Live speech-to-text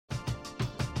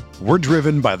We're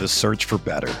driven by the search for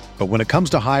better. But when it comes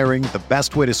to hiring, the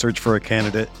best way to search for a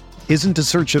candidate isn't to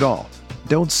search at all.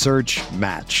 Don't search,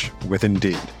 match with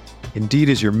Indeed. Indeed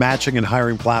is your matching and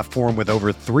hiring platform with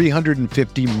over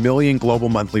 350 million global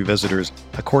monthly visitors,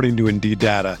 according to Indeed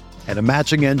data, and a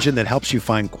matching engine that helps you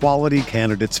find quality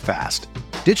candidates fast.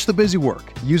 Ditch the busy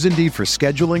work. Use Indeed for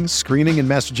scheduling, screening, and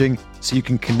messaging so you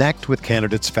can connect with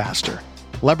candidates faster.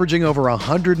 Leveraging over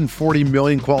 140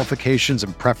 million qualifications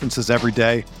and preferences every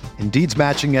day, Indeed's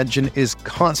matching engine is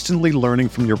constantly learning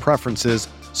from your preferences,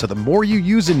 so the more you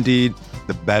use Indeed,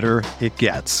 the better it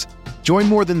gets. Join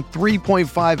more than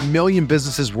 3.5 million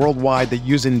businesses worldwide that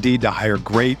use Indeed to hire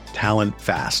great talent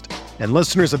fast. And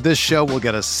listeners of this show will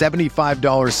get a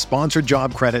 $75 sponsored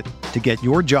job credit to get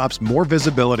your jobs more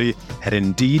visibility at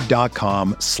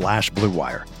Indeed.com/Blue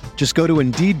Wire. Just go to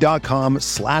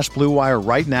Indeed.com/Blue Wire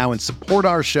right now and support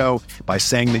our show by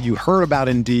saying that you heard about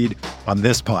Indeed on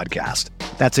this podcast.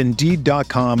 That's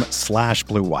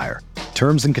Indeed.com/Blue Wire.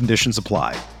 Terms and conditions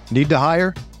apply. Need to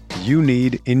hire? You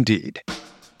need Indeed.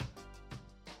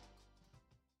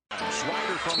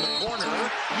 Swider from the corner.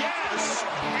 Yes!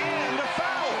 And a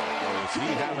foul! Or is he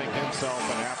having himself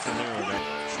an afternoon?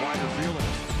 Swider feeling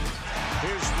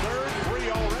his third three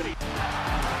already.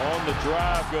 On the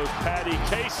drive goes Patty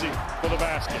Casey for the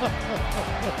basket.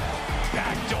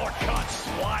 Backdoor cut.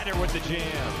 Swider with the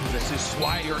jam. This is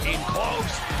Swider in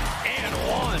close. And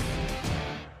one.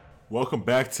 Welcome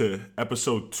back to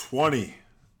episode 20,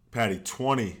 Patty,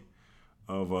 20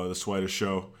 of the Swider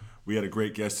Show. We had a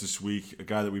great guest this week, a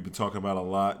guy that we've been talking about a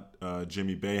lot,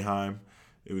 Jimmy Boeheim.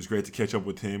 It was great to catch up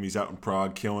with him. He's out in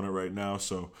Prague killing it right now,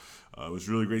 so it was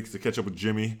really great to catch up with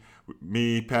Jimmy.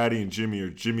 Me, Patty, and Jimmy,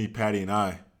 or Jimmy, Patty, and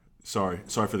I. Sorry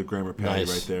for the grammar, Patty,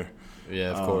 right there.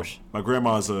 Yeah, of course. My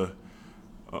grandma's a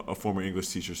former English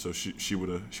teacher, so she would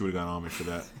have gotten on me for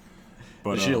that.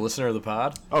 But, is she a listener of the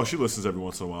pod? Oh, she listens every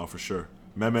once in a while for sure.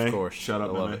 Meme, of course. Shout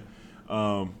out Meme.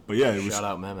 But yeah, it was shout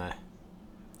out Meme.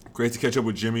 Great to catch up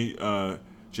with Jimmy.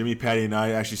 Jimmy, Patty, and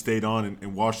I actually stayed on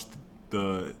and watched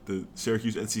the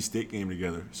Syracuse NC State game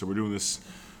together. So we're doing this.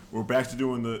 We're back to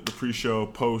doing the pre-show,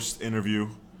 post-interview,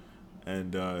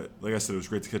 and like I said, it was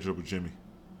great to catch up with Jimmy.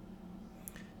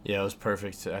 Yeah, it was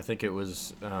perfect. I think it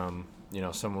was,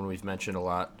 someone we've mentioned a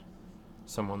lot,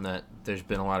 someone that there's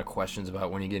been a lot of questions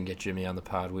about when you can get Jimmy on the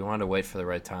pod. We wanted to wait for the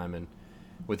right time, and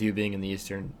with you being in the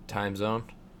Eastern time zone,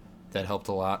 that helped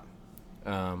a lot.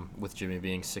 With Jimmy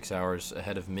being 6 hours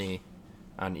ahead of me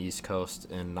on the East Coast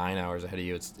and 9 hours ahead of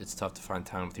you, it's tough to find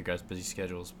time with your guys' busy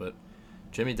schedules. But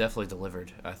Jimmy definitely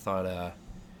delivered. I thought,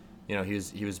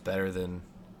 he was better than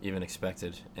even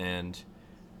expected. And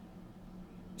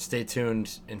stay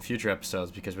tuned in future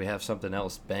episodes because we have something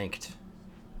else banked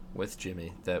with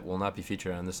Jimmy that will not be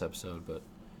featured on this episode. But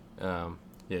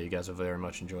you guys will very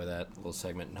much enjoy that little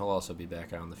segment, and he'll also be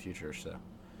back on in the future. So.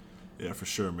 Yeah, for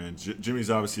sure, man. Jimmy's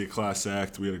obviously a class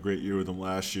act. We had a great year with him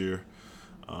last year,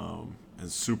 and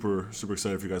super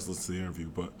excited for you guys to listen to the interview.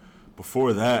 But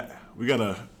before that, we got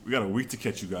a week to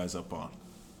catch you guys up on.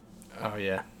 Oh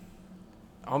yeah,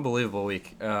 unbelievable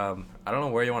week. I don't know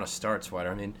where you want to start,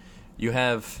 Swider. I mean, you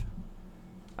have.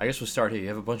 I guess we'll start here. You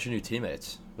have a bunch of new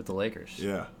teammates with the Lakers.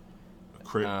 Yeah,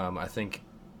 I think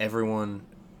everyone,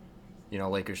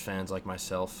 Lakers fans like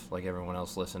myself, like everyone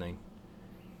else listening.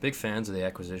 Big fans of the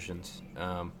acquisitions.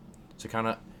 So kind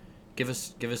of give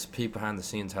us a peek behind the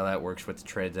scenes how that works with the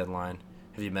trade deadline.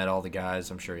 Have you met all the guys?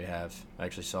 I'm sure you have. I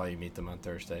actually saw you meet them on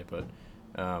Thursday. But,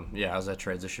 how's that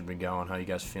transition been going? How you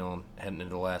guys feeling heading into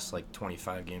the last,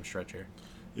 25-game stretch here?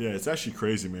 Yeah, it's actually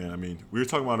crazy, man. I mean, we were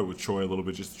talking about it with Troy a little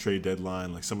bit, just the trade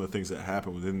deadline, like some of the things that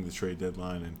happen within the trade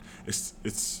deadline. And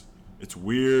it's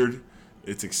weird.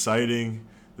 It's exciting.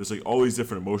 There's all these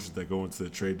different emotions that go into the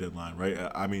trade deadline, right?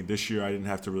 I mean, this year I didn't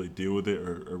have to really deal with it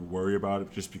or worry about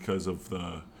it just because of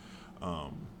the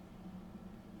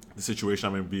situation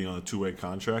I'm in being on a two-way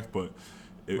contract. But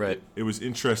it was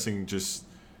interesting just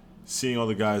seeing all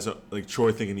the guys like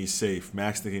Troy thinking he's safe,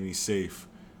 Max thinking he's safe,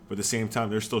 but at the same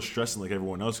time they're still stressing like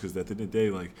everyone else because at the end of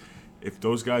the day, if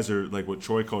those guys are like what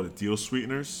Troy called it, deal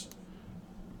sweeteners,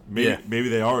 maybe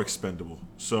they are expendable.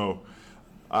 So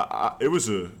it was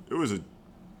a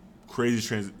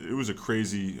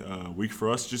crazy week for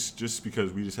us just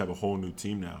because we just have a whole new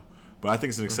team now. But I think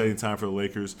it's an exciting time for the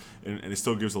Lakers, and it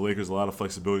still gives the Lakers a lot of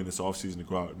flexibility in this offseason to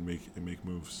go out and make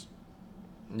moves.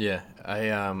 Yeah, I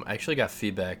actually got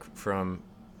feedback from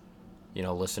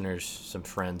listeners, some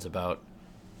friends about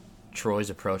Troy's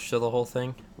approach to the whole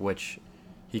thing, which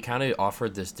he kind of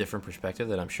offered this different perspective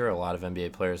that I'm sure a lot of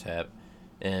NBA players have.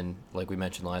 And like we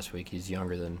mentioned last week, he's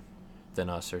younger than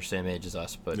us or same age as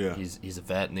us, but he's a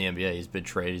vet in the NBA. He's been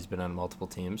traded. He's been on multiple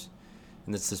teams.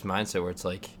 And it's this mindset where it's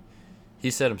like, he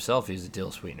said himself he's a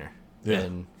deal sweetener. Yeah.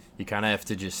 And you kind of have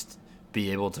to just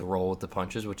be able to roll with the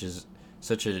punches, which is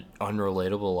such an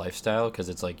unrelatable lifestyle, because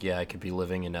it's like, yeah, I could be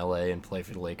living in L.A. and play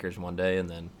for the Lakers one day, and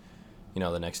then,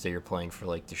 the next day you're playing for,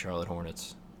 like, the Charlotte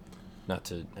Hornets.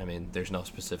 There's no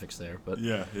specifics there, but...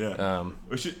 Yeah.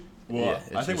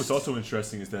 I think what's also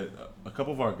interesting is that a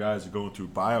couple of our guys are going through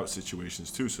buyout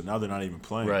situations, too, so now they're not even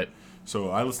playing. Right. So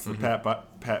I listened to the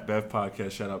Pat Bev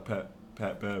podcast. Shout out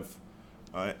Pat Bev.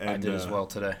 I did as well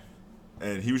today.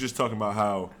 And he was just talking about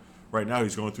how right now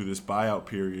he's going through this buyout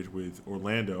period with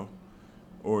Orlando.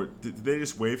 Or did they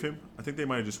just waive him? I think they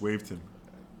might have just waived him.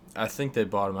 I think they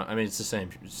bought him out. It's the same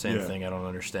thing. I don't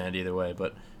understand either way.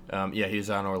 But, he was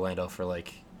on Orlando for,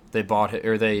 like, they bought it,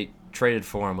 or they traded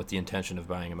for him with the intention of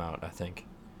buying him out, I think.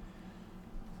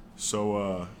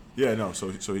 So,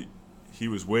 so he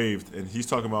was waived, and he's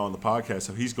talking about on the podcast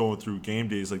how he's going through game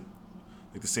days like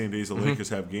the same days the Lakers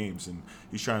have games, and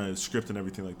he's trying to script and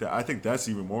everything like that. I think that's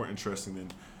even more interesting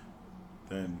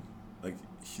than like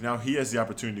now he has the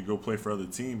opportunity to go play for other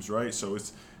teams, right? So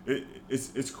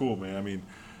it's cool, man.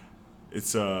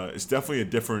 It's definitely a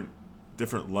different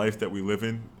life that we live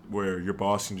in, where your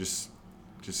boss can just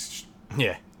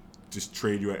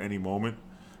trade you at any moment.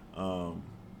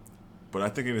 But I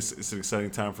think it's an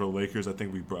exciting time for the Lakers. I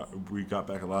think we got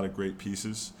back a lot of great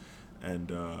pieces,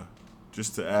 and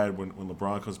just to add, when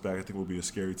LeBron comes back, I think we'll be a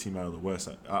scary team out of the West.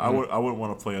 I wouldn't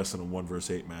want to play us in a 1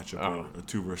 versus 8 matchup or a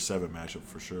 2 versus 7 matchup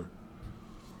for sure.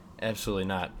 Absolutely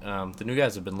not. The new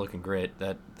guys have been looking great.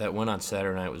 That win on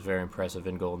Saturday night was very impressive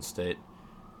in Golden State.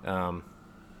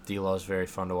 D'Lo is very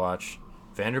fun to watch.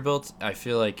 Vanderbilt, I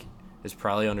feel like, is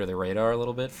probably under the radar a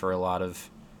little bit for a lot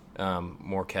of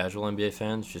more casual NBA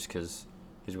fans, just because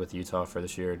he's with Utah for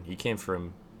this year. He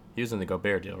was in the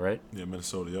Gobert deal, right? Yeah,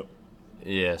 Minnesota, yep.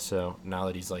 Yeah, so now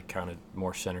that he's like kind of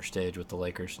more center stage with the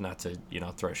Lakers, not to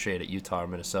throw shade at Utah or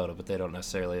Minnesota, but they don't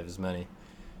necessarily have as many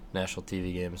national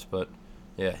TV games. But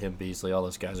yeah, him, Beasley, all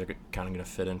those guys are kind of going to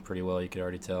fit in pretty well. You could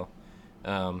already tell.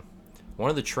 One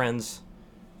of the trends,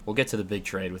 we'll get to the big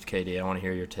trade with KD. I want to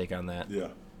hear your take on that. Yeah.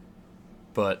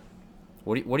 But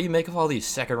what do you make of all these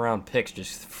second round picks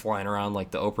just flying around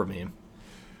like the Oprah meme?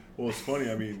 Well, it's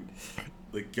funny.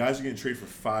 Like, guys are getting traded for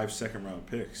 5 second-round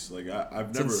picks. Like,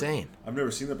 It's insane. I've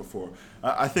never seen that before.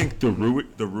 I think the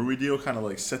Rui deal kind of,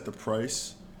 like, set the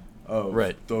price of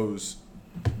those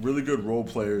really good role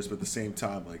players, but at the same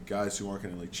time, like, guys who aren't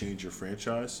going to, like, change your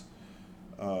franchise,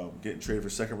 getting traded for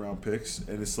second-round picks.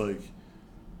 And it's like,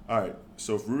 all right,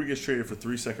 so if Rui gets traded for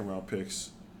 3 second-round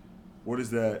picks, what does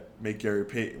that make Gary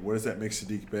Payton? What does that make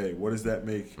Sadiq Bey? What does that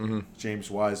make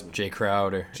James Wiseman? Jay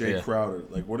Crowder. Crowder.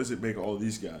 Like, what does it make all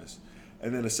these guys?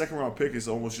 And then a second-round pick is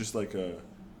almost just like an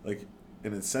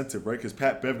incentive, right? Because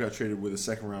Pat Bev got traded with a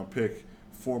second-round pick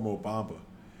for Mo Bamba.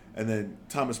 And then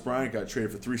Thomas Bryant got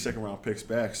traded for 3 second-round picks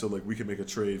back, so, like, we can make a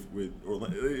trade with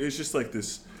Orlando. It's just like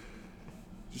this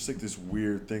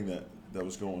weird thing that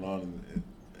was going on.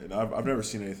 And I've never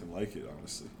seen anything like it,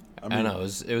 honestly. I know.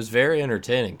 It was very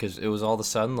entertaining because it was all of a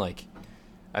sudden, like,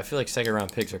 I feel like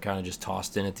second-round picks are kind of just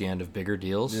tossed in at the end of bigger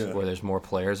deals where there's more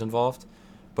players involved.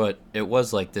 But it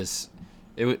was like this –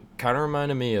 it kind of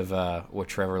reminded me of what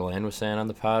Trevor Lane was saying on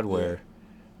the pod, where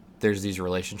there's these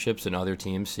relationships and other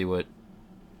teams see what,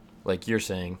 like you're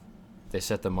saying, they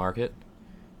set the market.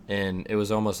 And it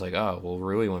was almost like, oh, well,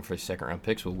 Rui went for second-round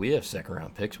picks. Well, we have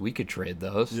second-round picks. We could trade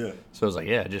those. Yeah. So it was like,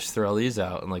 yeah, just throw these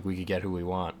out, and, like, we could get who we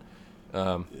want.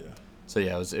 So,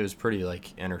 yeah, it was pretty,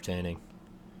 like, entertaining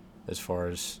as far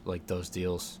as, like, those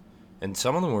deals. And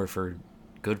some of them were for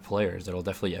good players that'll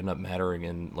definitely end up mattering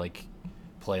in, like,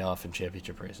 playoff and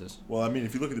championship races. Well,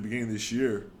 if you look at the beginning of this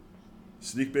year,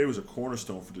 Sadiq Bey was a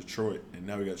cornerstone for Detroit, and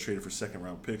now he got traded for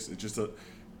second-round picks.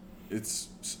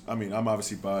 I'm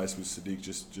obviously biased with Sadiq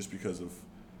just because of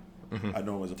I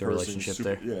know him as a person.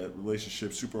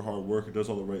 Relationship, super hard worker, does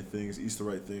all the right things, eats the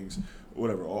right things,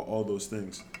 whatever, all those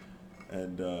things.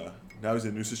 And now he's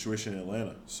in a new situation in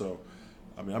Atlanta. So,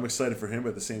 I'm excited for him, but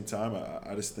at the same time,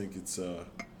 I just think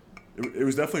it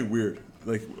was definitely weird.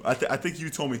 Like, I think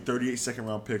you told me 38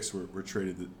 second-round picks were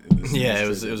traded in this. Yeah, it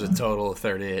was a total of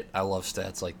 38. I love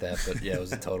stats like that, but yeah, it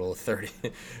was a total of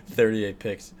 38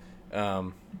 picks.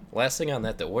 Last thing on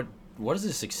that, though, what is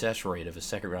the success rate of a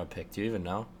second-round pick? Do you even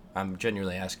know? I'm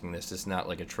genuinely asking this. It's not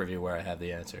like a trivia where I have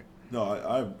the answer. No,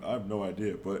 I have no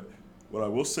idea. But what I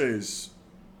will say is,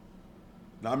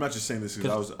 now I'm not just saying this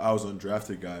because I was an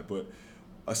undrafted guy, but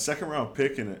a second-round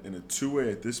pick in a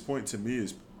two-way at this point to me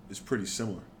is pretty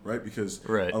similar, right? Because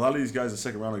a lot of these guys in the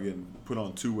second round are getting put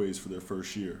on two ways for their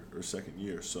first year or second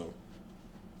year. So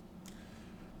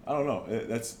don't know.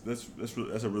 That's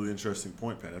a really interesting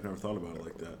point, Pat. I've never thought about it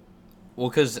like that. Well,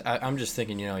 because I'm just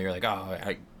thinking, you're like,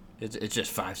 it's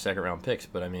just 5 second-round picks,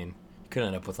 but I mean, you could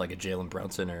end up with like a Jalen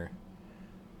Brunson or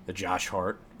a Josh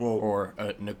Hart or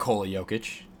a Nikola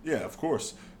Jokic. Yeah, of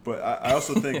course. But I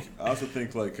also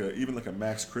think like even like a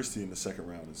Max Christie in the second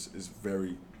round is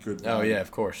very good value. Oh yeah, of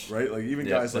course. Right, like even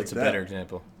guys like that. That's a better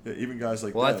example. Yeah, even guys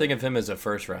like that. Well, I think of him as a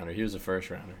first rounder. He was a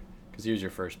first rounder because he was your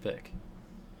first pick.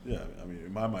 Yeah, I mean,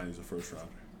 in my mind, he's a first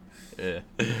rounder. Yeah.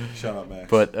 Shout out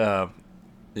Max. But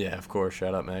yeah, of course.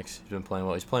 Shout out Max. He's been playing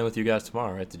well. He's playing with you guys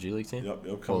tomorrow, right? The G League team.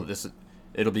 Yep. Well,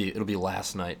 it'll be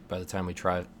last night by the time we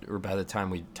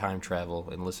time travel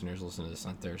and listeners listen to this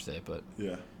on Thursday. But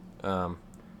yeah.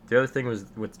 The other thing was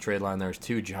with the trade line, there was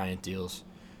 2 giant deals.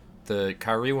 The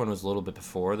Kyrie one was a little bit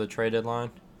before the trade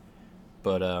deadline,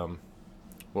 but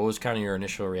what was kind of your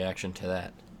initial reaction to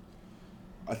that?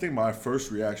 I think my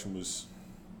first reaction was,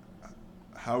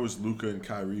 how is Luka and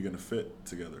Kyrie going to fit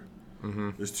together?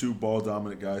 Mm-hmm. There's 2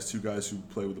 ball-dominant guys, 2 guys who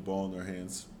play with the ball in their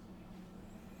hands.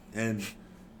 And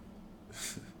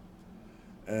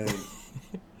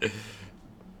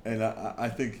I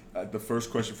think the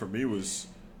first question for me was,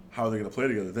 how are they going to play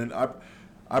together? Then I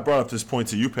brought up this point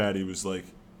to you, Patty. Was like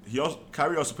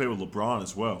Kyrie also played with LeBron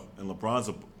as well, and LeBron's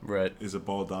is a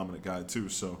ball dominant guy too.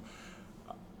 So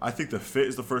I think the fit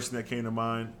is the first thing that came to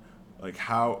mind. Like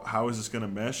how is this going to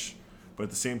mesh? But at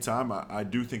the same time, I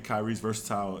do think Kyrie's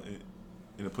versatile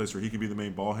in a place where he can be the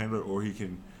main ball handler, or he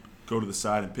can go to the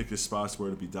side and pick his spots where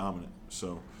to be dominant.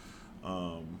 So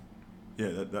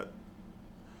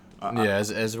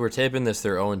as we're taping this,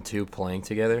 they're 0-2 playing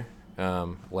together.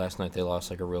 Last night they lost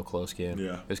like a real close game.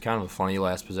 Yeah. It was kind of a funny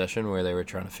last possession where they were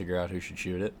trying to figure out who should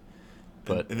shoot it.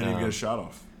 But and then he get a shot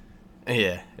off.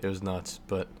 Yeah, it was nuts.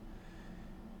 But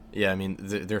yeah, I mean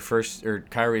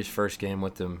Kyrie's first game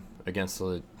with them against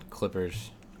the Clippers,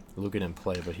 Luka didn't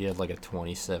play, but he had like a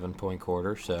 27-point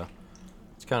quarter. So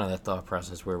it's kind of that thought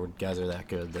process where when guys are that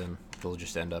good, then they'll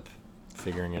just end up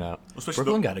figuring it out. Especially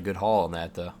Brooklyn got a good haul on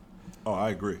that though. Oh,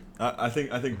 I agree. I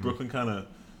think Brooklyn kind of.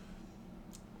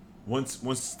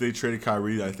 Once they traded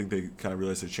Kyrie, I think they kind of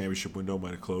realized the championship window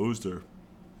might have closed or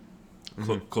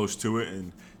close to it,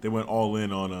 and they went all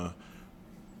in on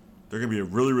they're going to be a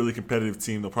really, really competitive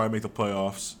team. They'll probably make the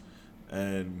playoffs,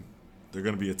 and they're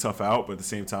going to be a tough out, but at the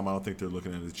same time, I don't think they're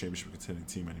looking at a championship contending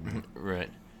team anymore.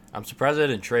 Right. I'm surprised they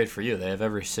didn't trade for you. They have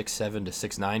every 6'7" to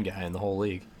 6'9" guy in the whole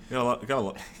league. Got a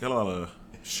lot of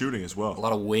shooting as well. A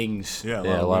lot of wings. Yeah,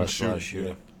 a lot of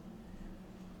shooting.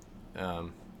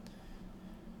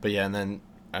 But yeah, and then,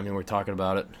 I mean, we're talking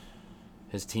about it.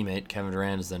 His teammate, Kevin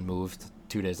Durant, is then moved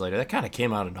 2 days later. That kind of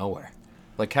came out of nowhere.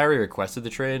 Like, Kyrie requested the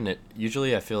trade, and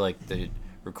usually I feel like the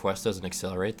request doesn't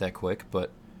accelerate that quick, but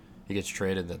he gets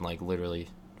traded, then, like, literally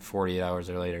 48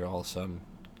 hours later, all of a sudden,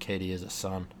 KD is a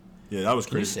son. Yeah, that was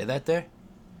crazy. Can you say that there?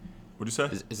 What'd you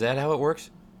say? Is that how it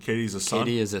works? KD's a son?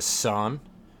 KD is a son?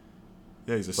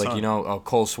 Yeah, he's a son. Like,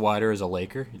 Cole Swider is a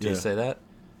Laker? Did you say that?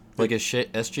 Like, is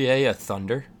SGA a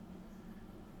Thunder?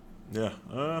 Yeah.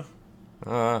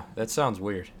 That sounds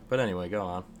weird. But anyway, go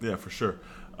on. Yeah, for sure.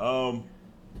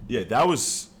 Yeah, that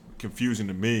was confusing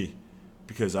to me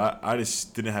because I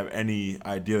just didn't have any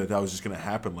idea that was just going to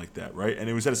happen like that, right? And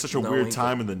it was at such a weird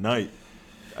time in the night.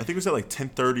 I think it was at like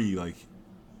 10:30, like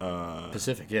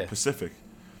Pacific, yeah. Pacific.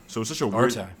 So it was such a Our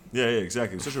weird time. Yeah,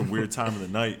 exactly. It was such a weird time in the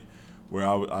night where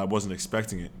I wasn't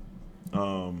expecting it.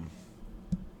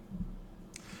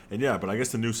 And yeah, but I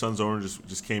guess the new Suns owner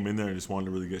just came in there and just wanted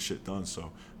to really get shit done. So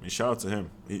I mean, shout out to him.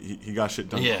 He got shit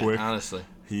done quick. Yeah, honestly.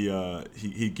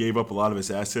 He gave up a lot of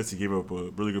his assets. He gave up a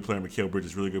really good player, Mikal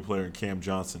Bridges, really good player in Cam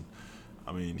Johnson.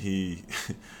 I mean, he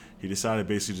decided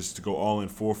basically just to go all in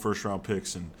 4 first-round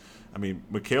picks. And I mean,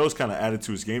 Mikal's kind of added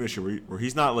to his game this year where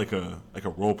he's not like a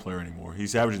role player anymore.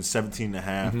 He's averaging 17.5.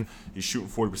 Mm-hmm. He's shooting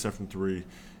 40% from 3.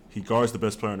 He guards the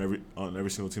best player on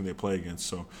every single team they play against.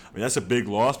 So, I mean, that's a big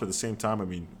loss. But at the same time, I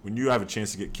mean, when you have a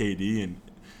chance to get KD, and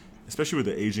especially with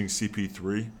the aging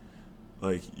CP3,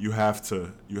 like you have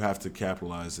to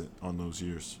capitalize it on those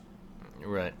years.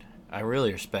 Right. I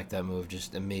really respect that move.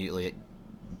 Just immediately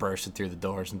bursting through the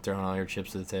doors and throwing all your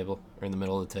chips to the table or in the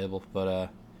middle of the table.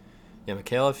 But yeah,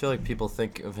 Mikal, I feel like people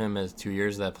think of him as 2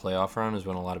 years of that playoff run is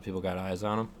when a lot of people got eyes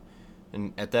on him,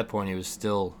 and at that point he was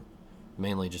still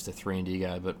mainly just a 3-and-D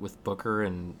guy, but with Booker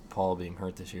and Paul being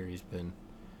hurt this year, he's been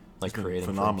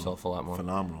creating for himself a lot more.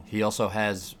 Phenomenal. He also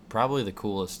has probably the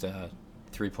coolest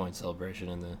 3-point celebration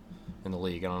in the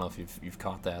league. I don't know if you've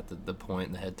caught that, the point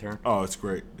and the head turn. Oh, it's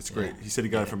great. It's great. He said he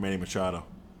got it from Manny Machado.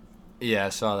 Yeah, I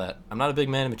saw that. I'm not a big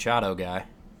Manny Machado guy,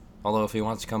 although if he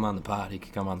wants to come on the pod, he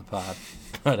could come on the pod.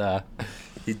 But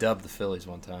he dubbed the Phillies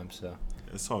one time, so.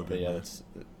 It's all good. But yeah, man.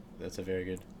 that's a very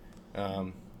good.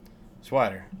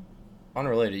 Swider,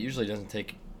 unrelated. It usually doesn't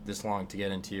take this long to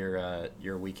get into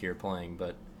your week here playing,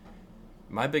 but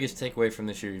my biggest takeaway from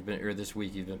this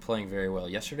week, you've been playing very well.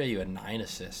 Yesterday you had 9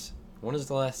 assists. When is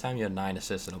the last time you had 9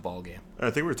 assists in a ball game? I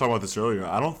think we were talking about this earlier.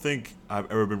 I don't think I've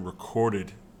ever been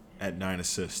recorded at 9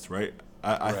 assists, right?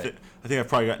 I think I've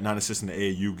probably got 9 assists in the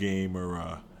AAU game or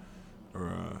a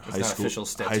high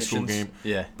school game.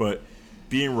 Yeah. But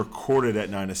being recorded at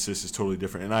 9 assists is totally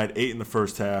different. And I had 8 in the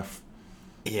first half.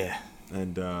 Yeah.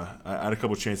 And I had a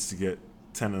couple chances to get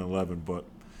 10 and 11, but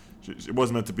it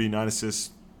wasn't meant to be. 9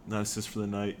 assists for the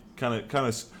night. Kind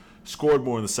of scored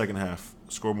more in the second half.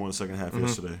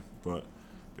 Yesterday. But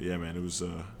yeah, man, it was.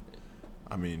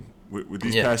 I mean, with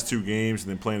these past 2 games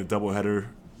and then playing a doubleheader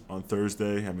on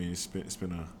Thursday, I mean, it's been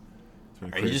a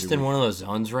crazy Are you just week. in one of those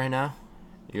zones right now?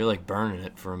 You're like burning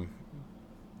it from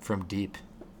deep.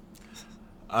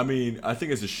 I mean, I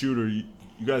think as a shooter, you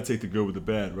got to take the good with the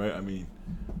bad, right? I mean,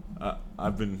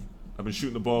 I've been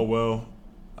shooting the ball well.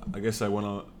 I guess I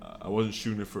wasn't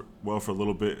shooting it for a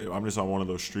little bit. I'm just on one of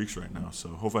those streaks right now. So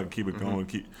hopefully I can keep it going,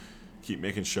 keep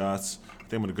making shots. I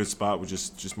think I'm in a good spot with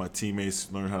just my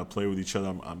teammates, learn how to play with each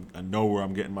other. I know where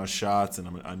I'm getting my shots,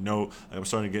 and I know I'm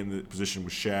starting to get in the position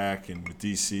with Shaq and with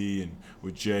DC and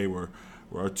with Jay where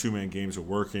our 2-man games are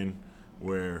working,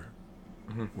 where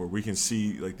we can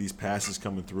see like these passes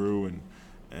coming through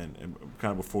and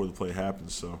kind of before the play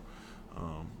happens. So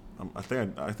I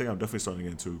think I'm definitely starting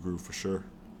to get into a groove for sure.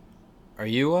 Are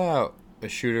you a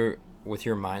shooter with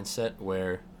your mindset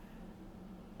where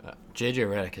JJ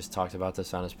Redick has talked about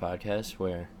this on his podcast,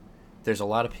 where there's a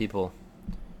lot of people,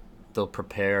 they'll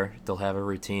prepare, they'll have a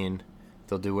routine,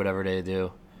 they'll do whatever they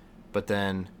do, but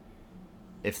then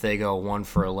if they go 1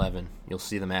 for 11, you'll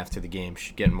see them after the game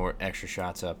getting more extra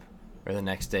shots up, or the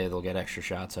next day they'll get extra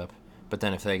shots up. But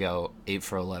then if they go 8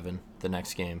 for 11 the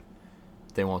next game,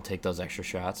 they won't take those extra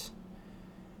shots.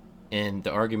 And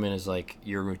the argument is like,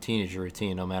 your routine is your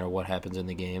routine no matter what happens in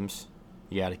the games.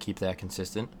 You got to keep that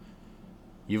consistent.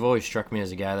 You've always struck me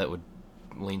as a guy that would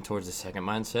lean towards the second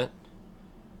mindset.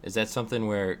 Is that something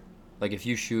where, like, if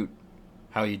you shoot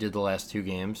how you did the last 2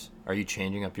 games, are you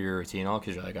changing up your routine all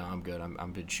because you're like, oh, I'm good,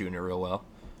 I'm been shooting it real well?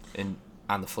 And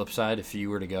on the flip side, if you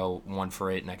were to go 1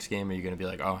 for 8 next game, are you going to be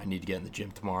like, oh, I need to get in the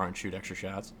gym tomorrow and shoot extra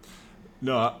shots?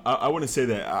 No, I wouldn't say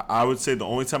that. I would say the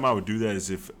only time I would do that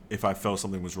is if I felt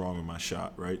something was wrong with my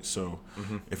shot, right? So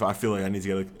if I feel like I need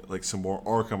to get like some more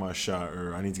arc on my shot,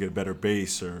 or I need to get a better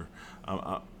base, or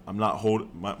I'm not holding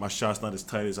my shot's not as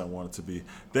tight as I want it to be,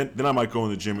 then I might go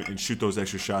in the gym and shoot those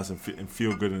extra shots and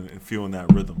feel good and feel in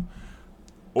that rhythm.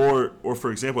 Or for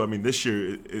example, I mean, this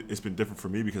year it's been different for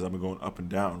me because I've been going up and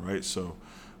down, right? So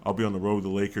I'll be on the road with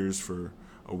the Lakers for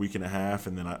a week and a half,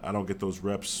 and then I don't get those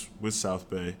reps with South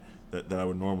Bay that I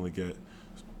would normally get.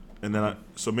 And then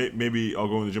maybe I'll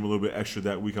go in the gym a little bit extra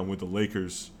that week I'm with the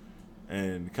Lakers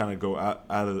and kind of go out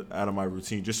of my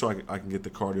routine just so I can get the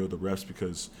cardio, the reps,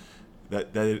 because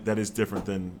that is different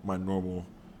than my normal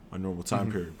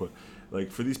time period. But like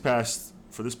for this past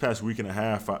week and a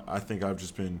half, I think I've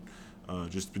just been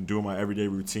doing my everyday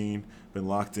routine, been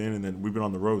locked in, and then we've been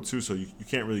on the road too, so you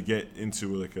can't really get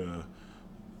into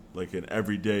like an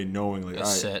everyday knowing like, all right,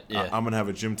 set, yeah. I'm gonna have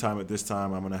a gym time at this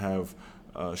time, I'm gonna have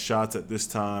shots at this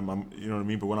time, you know what I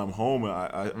mean. But when I'm home,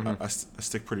 I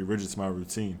stick pretty rigid to my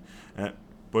routine.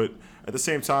 But at the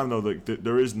same time though, like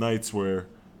there is nights where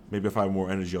maybe if I have more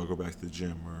energy, I'll go back to the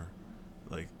gym, or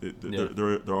like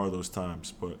there are those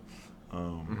times. But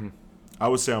I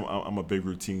would say I'm a big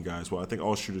routine guy as well. I think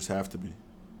all shooters have to be.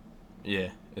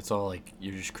 Yeah, it's all like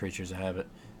you're just creatures of habit.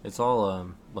 It's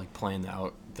all like playing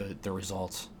the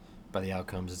results by the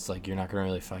outcomes. It's like you're not going to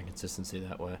really find consistency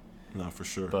that way. No, for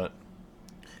sure. But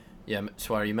yeah,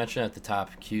 Swatter, you mentioned at the top,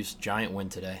 Q's giant win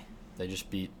today. They just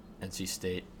beat NC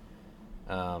State.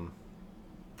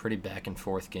 Pretty back and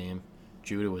forth game.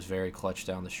 Judah was very clutch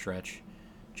down the stretch.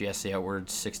 Jesse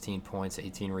Edwards, 16 points,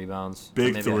 18 rebounds.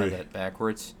 Big maybe three. I had that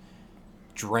backwards.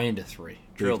 Drained a 3.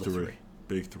 Drilled a 3.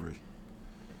 Big 3.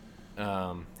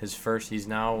 He's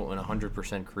now an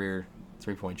 100% career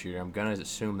 3-point shooter. I'm going to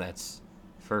assume that's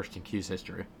first in Q's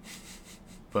history.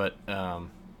 But,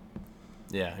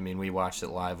 yeah, I mean, we watched it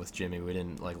live with Jimmy. We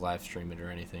didn't, like, live stream it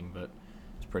or anything, but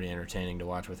it's pretty entertaining to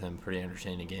watch with him. Pretty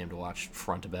entertaining game to watch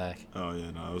front to back. Oh,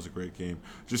 yeah, no, it was a great game.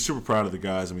 Just super proud of the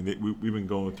guys. I mean, we've been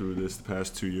going through this the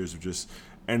past 2 years of just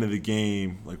end of the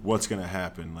game, like, what's going to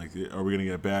happen? Like, are we going to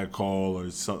get a bad call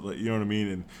or something? Like, you know what I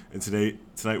mean? And tonight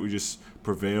we just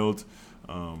prevailed.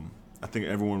 I think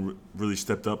everyone really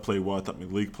stepped up, played well. I thought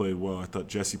Malik played well. I thought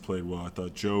Jesse played well. I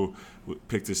thought Joe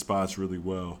picked his spots really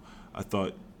well. I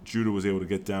thought Judah was able to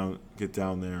get down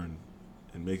there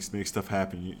and make stuff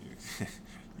happen. You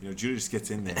know, Judah just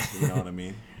gets in there. You know what I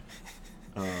mean?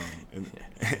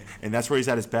 And that's where he's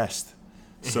at his best.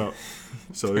 So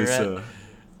he's.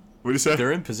 What do you say?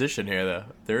 They're in position here, though.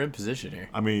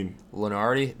 I mean,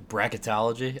 Lenardi,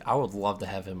 bracketology. I would love to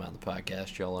have him on the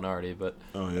podcast, Joe Lenardi, but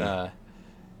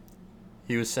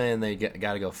he was saying they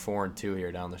got to go 4-2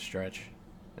 here down the stretch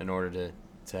in order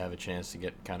to have a chance to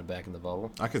get kind of back in the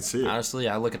bubble. I can see it. Honestly,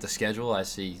 I look at the schedule, I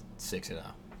see 6-0.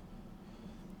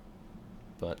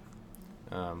 But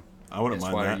I wouldn't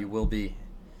mind that. You will be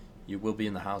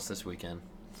in the house this weekend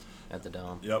at the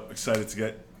Dome. Yep, excited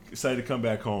to come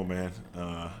back home, man.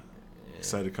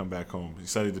 Excited to come back home.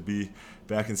 Excited to be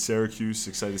back in Syracuse.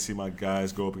 Excited to see my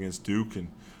guys go up against Duke, and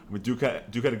I mean Duke had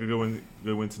a good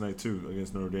win tonight too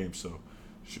against Notre Dame. So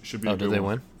should be. Oh, a good did they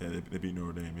one. win? Yeah, they beat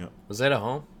Notre Dame. Yep. Was that at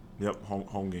home? Yep,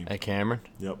 home game. At Cameron.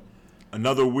 Yep.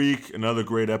 Another week, another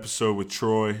great episode with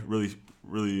Troy.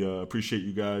 Really appreciate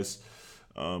you guys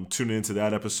tuning into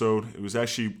that episode. It was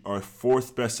actually our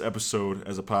 4th best episode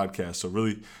as a podcast, so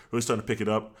really starting to pick it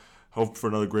up. Hope for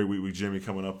another great week with Jimmy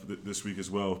coming up this week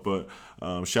as well. But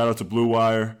shout out to Blue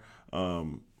Wire.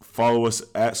 Follow us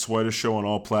at Swider Show on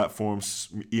all platforms.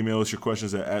 Email us your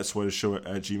questions at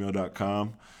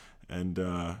swidershow@gmail.com. And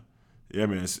yeah,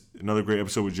 man, it's another great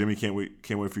episode with Jimmy. Can't wait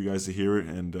for you guys to hear it.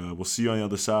 And we'll see you on the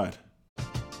other side.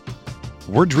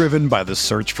 We're driven by the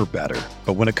search for better.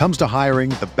 But when it comes to hiring,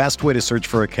 the best way to search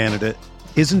for a candidate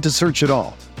isn't to search at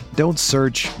all. Don't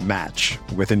search, match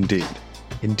with Indeed.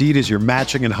 Indeed is your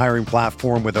matching and hiring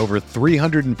platform with over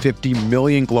 350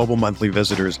 million global monthly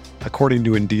visitors, according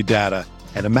to Indeed data,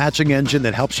 and a matching engine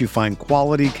that helps you find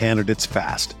quality candidates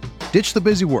fast. Ditch the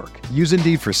busy work. Use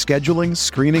Indeed for scheduling,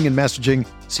 screening, and messaging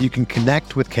so you can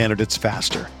connect with candidates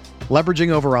faster. Leveraging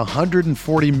over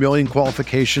 140 million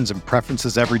qualifications and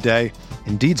preferences every day,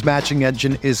 Indeed's matching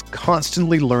engine is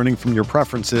constantly learning from your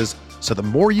preferences, so the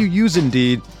more you use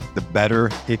Indeed, the better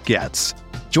it gets.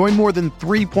 Join more than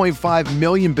 3.5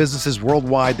 million businesses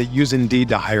worldwide that use Indeed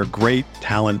to hire great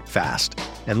talent fast.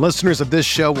 And listeners of this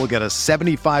show will get a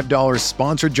 $75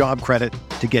 sponsored job credit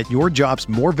to get your jobs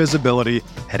more visibility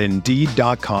at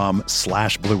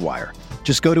Indeed.com/Blue Wire.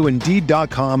 Just go to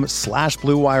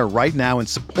Indeed.com/Blue Wire right now and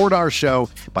support our show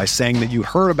by saying that you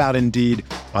heard about Indeed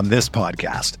on this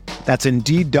podcast. That's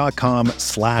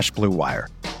Indeed.com/Blue Wire.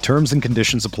 Terms and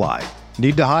conditions apply.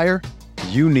 Need to hire?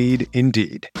 You need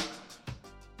Indeed.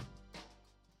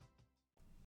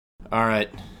 All right,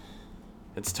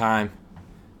 it's time.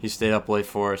 He stayed up late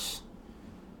for us.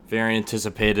 Very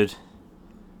anticipated,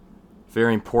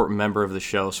 very important member of the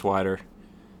show, Swider.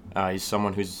 He's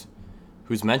someone who's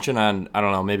mentioned on, I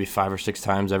don't know, maybe 5 or 6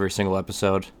 times every single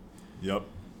episode. Yep.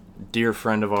 Dear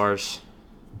friend of ours,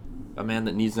 a man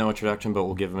that needs no introduction, but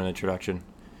we'll give him an introduction.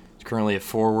 He's currently a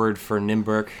forward for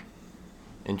Nymburk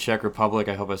in Czech Republic.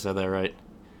 I hope I said that right.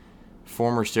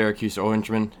 Former Syracuse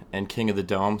Orangeman and king of the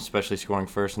Dome, especially scoring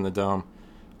first in the Dome.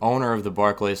 Owner of the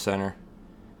Barclays Center.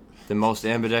 The most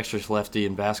ambidextrous lefty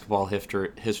in basketball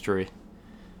history.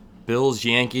 Bills,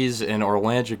 Yankees, and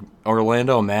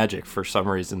Orlando Magic for some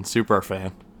reason. Super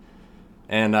fan.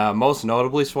 And most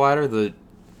notably, Swider,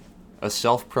 a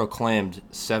self-proclaimed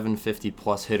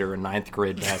 750-plus hitter in 9th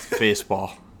grade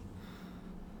baseball.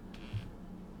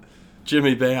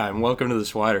 Jimmy Boeheim, welcome to the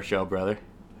Swider Show, brother.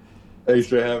 Thanks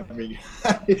for having me,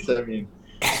 guys. I mean,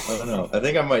 I don't know. I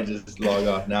think I might just log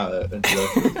off now. That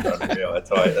introduction is unreal.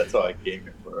 That's all I came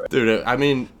here for. Right? Dude, I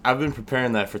mean, I've been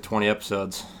preparing that for 20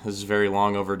 episodes. This is very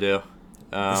long overdue.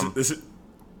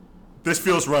 This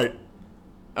feels right.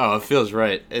 Oh, it feels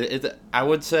right. I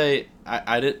would say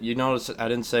I did. You notice I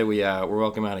didn't say we're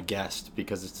welcoming on a guest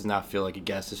because this does not feel like a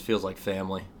guest. This feels like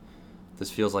family.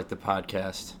 This feels like the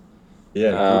podcast.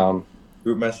 Yeah.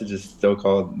 Group message is still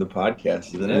called the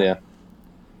podcast, isn't it? Yeah.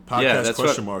 Podcast that's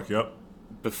question mark. Yep.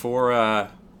 Before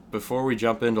we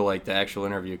jump into like the actual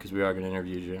interview, because we are going to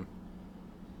interview Jim.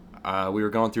 We were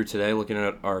going through today looking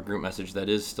at our group message that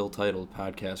is still titled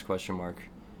podcast question mark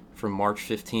from March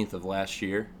 15th of last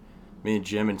year. Me and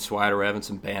Jim and Swider were having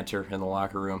some banter in the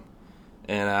locker room,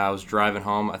 and I was driving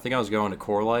home. I think I was going to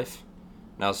Core Life,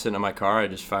 and I was sitting in my car. I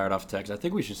just fired off a text. I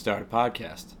think we should start a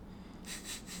podcast.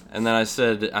 And then I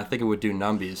said, I think it would do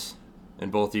numbies.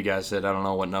 And both of you guys said, I don't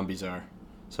know what numbies are.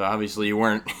 So obviously you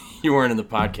weren't in the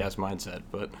podcast mindset,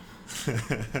 but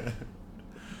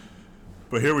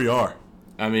but here we are.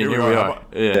 I mean, here we are.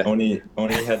 Yeah. Only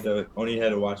had to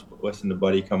listen to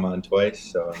Buddy come on twice,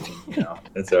 so I mean,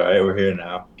 it's all right. We're here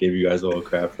now. Gave you guys a little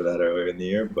crap for that earlier in the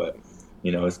year, but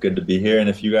it's good to be here. And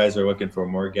if you guys are looking for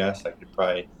more guests, I could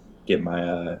probably get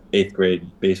my 8th grade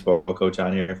baseball coach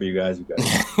on here for you guys. You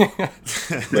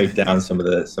guys break down some of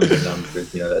the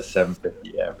numbers. That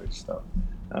 750 average. So,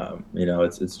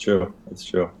 it's true. It's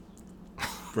true.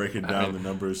 Breaking down the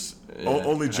numbers.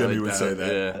 Only Jimmy would say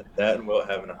that. Yeah. That and Wilt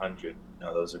having 100.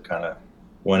 Those are kind of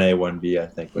 1A, 1B, I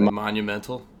think.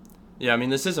 Monumental. Yeah, I mean,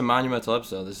 this is a monumental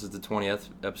episode. This is the 20th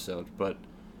episode. But,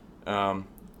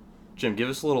 Jim, give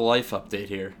us a little life update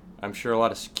here. I'm sure a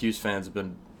lot of Q's fans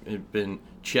have been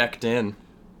checked in,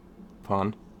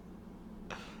 pun,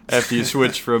 after you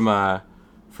switched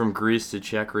from Greece to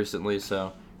Czech recently.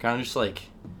 So kind of just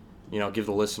give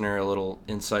the listener a little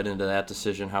insight into that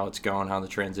decision, how it's going, how the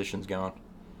transition's going.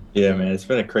 Yeah, man, it's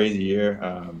been a crazy year.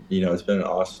 It's been an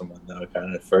awesome one, though.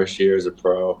 Kind of the first year as a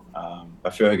pro. I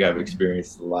feel like I've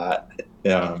experienced a lot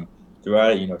throughout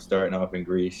it, starting off in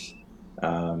Greece.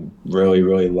 Really,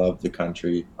 really loved the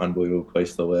country. Unbelievable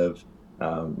place to live.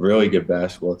 Really good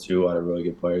basketball, too. A lot of really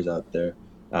good players out there.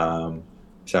 Sound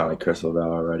like Chris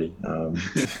Lavelle already.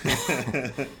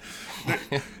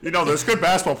 There's good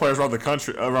basketball players around the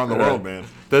country, around the world, man.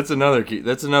 That's another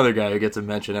guy who gets a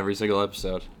mention every single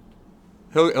episode.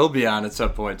 He'll be on at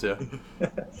some point too.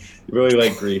 Really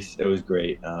like Greece. It was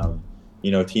great.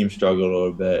 Team struggled a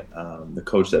little bit. The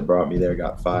coach that brought me there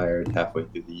got fired halfway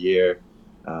through the year.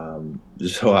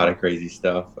 Just a lot of crazy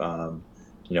stuff. One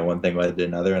thing led to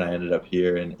another, and I ended up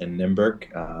here in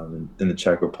Nymburk, in the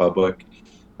Czech Republic,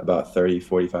 about 30,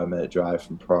 45-minute drive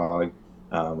from Prague,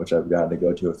 which I've gotten to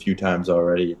go to a few times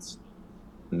already. It's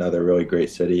another really great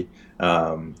city.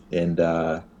 Joined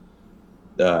a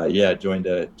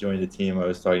team. I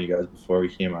was talking to you guys before we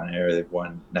came on air. They've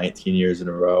won 19 years in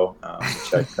a row,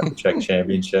 the Czech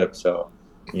championship. So,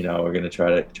 we're going to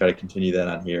try to continue that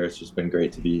on here. It's just been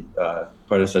great to be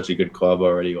part of such a good club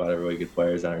already. A lot of really good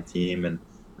players on our team, and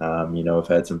I've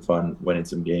had some fun winning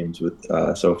some games with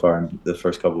so far in the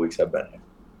first couple weeks I've been here.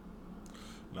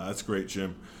 No, that's great,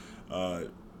 Jim.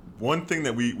 One thing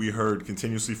that we heard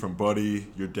continuously from Buddy,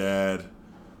 your dad,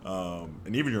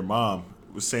 and even your mom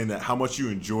was saying that how much you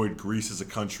enjoyed Greece as a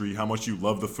country, how much you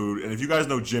love the food. And if you guys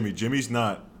know Jimmy's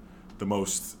not the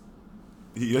most.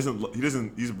 He's a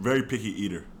very picky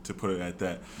eater, to put it at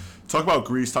that. Talk about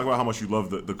Greece. Talk about how much you love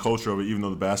the culture of it, even though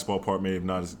the basketball part may have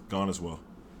not gone as well.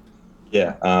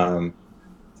 Yeah, I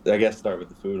guess start with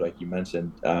the food, like you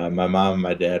mentioned. My mom and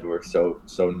my dad were so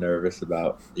nervous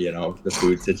about the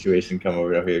food situation coming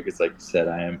over here because, like you said,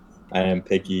 I am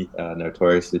picky,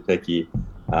 notoriously picky.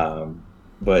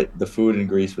 But the food in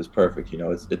Greece was perfect.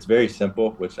 It's very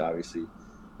simple, which obviously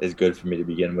is good for me to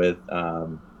begin with.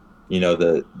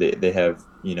 They have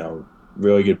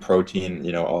really good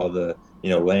protein. All the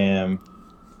lamb,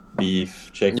 beef,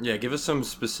 chicken. Yeah, give us some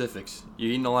specifics. You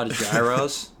eating a lot of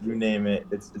gyros? You name it.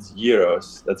 It's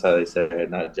gyros. That's how they say it,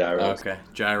 not gyros. Okay,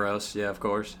 gyros. Yeah, of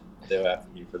course. They were after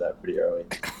me for that pretty early.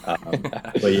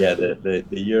 But yeah, the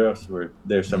gyros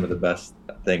they're some of the best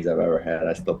things I've ever had.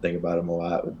 I still think about them a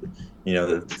lot with the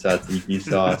tzatziki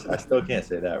sauce. I still can't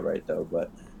say that right though, but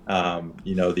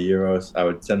the gyros. I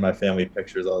would send my family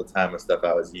pictures all the time of stuff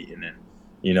I was eating, and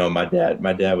my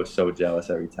dad was so jealous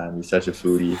every time. He's such a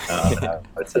foodie. I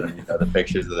would send him the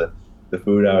pictures of the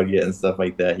food I would get and stuff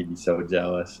like that. He'd be so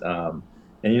jealous. And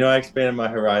I expanded my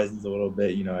horizons a little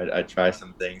bit. I try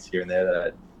some things here and there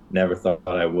that I never thought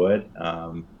I would.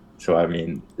 So I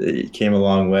mean, it came a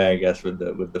long way, I guess, with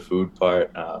the food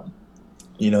part.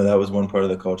 That was one part of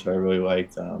the culture I really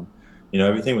liked.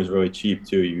 Everything was really cheap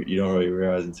too. You don't really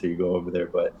realize until you go over there.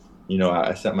 But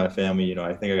I sent my family.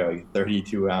 I think I got like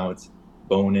 32-ounce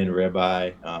bone-in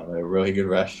ribeye at a really good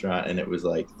restaurant, and it was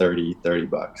like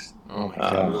 $30. Oh my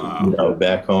God! Wow.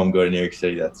 Back home, go to New York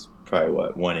City. That's probably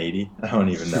what, 180. I don't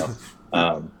even know.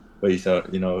 But so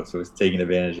it's taking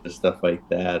advantage of stuff like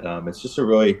that. It's just a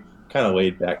really kind of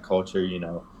laid back culture.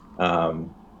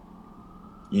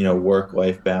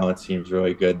 Work-life balance seems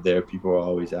really good there. People are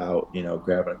always out,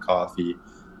 grabbing a coffee,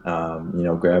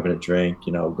 grabbing a drink,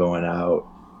 going out,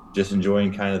 just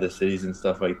enjoying kind of the cities and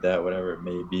stuff like that, whatever it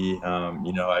may be.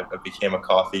 I became a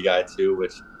coffee guy too,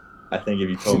 which I think if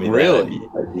you told me really?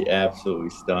 that, I'd be absolutely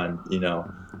stunned.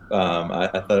 I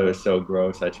thought it was so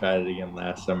gross. I tried it again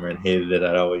last summer and hated it.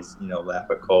 I'd always, laugh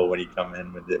at Cole when he'd come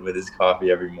in with his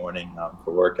coffee every morning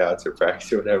for workouts or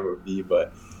practice or whatever it would be.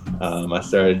 But I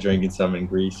started drinking some in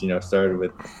Greece. Started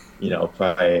with,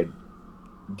 probably a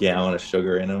gallon of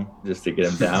sugar in them just to get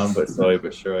them down. But slowly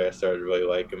but surely, I started to really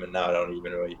like them, and now I don't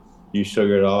even really use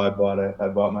sugar at all. I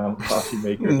bought my own coffee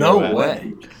maker. No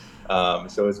way.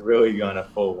 So it's really gone a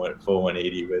full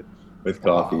 180 with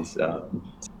coffees.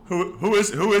 Who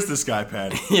is this guy,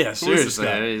 Patty? Yeah,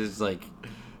 seriously. He's like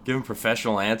giving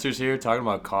professional answers here, talking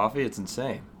about coffee. It's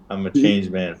insane. I'm a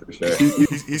changed man for sure.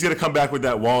 He's gonna come back with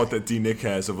that wallet that D Nick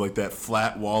has, of like that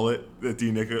flat wallet that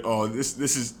D Nick. Oh, this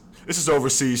is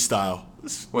overseas style.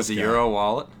 What's the Euro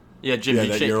wallet? Yeah, Jim. Yeah,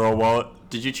 that Euro wallet.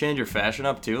 Did you change your fashion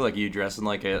up too? Like, are you dressing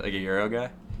like a Euro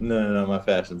guy? No. My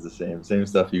fashion's the same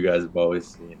stuff you guys have always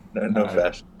seen. No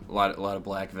fashion. A lot of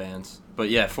black Vans. But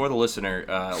yeah, for the listener,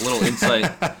 a little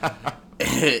insight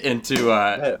into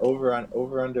over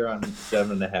under on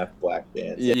 7.5 black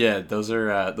Vans. Yeah, those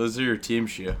are your team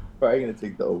shoe. Probably gonna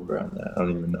take the over on that. I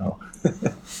don't even know.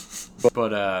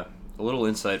 But a little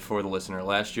insight for the listener.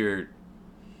 Last year,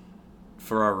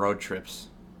 for our road trips,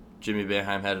 Jimmy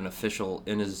Boeheim had an official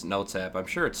in his notes app. I'm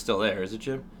sure it's still there, is it,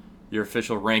 Jim? Your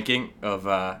official ranking of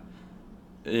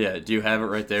yeah. Do you have it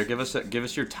right there? Give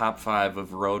us your top 5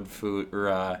 of road food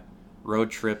or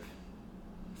road trip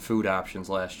food options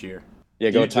last year. Yeah,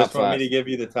 go you top just want 5. me to give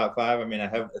you the top 5? I mean, I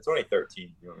have. It's only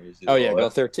 13. You want me to see Oh yeah, all go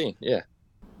that? 13. Yeah.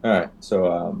 All right.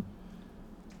 So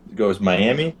it goes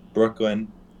Miami,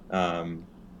 Brooklyn, New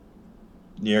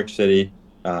York City,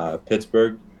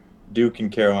 Pittsburgh, Duke,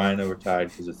 and Carolina were tied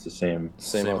because it's the same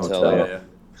hotel. Yeah.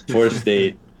 Florida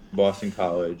State, Boston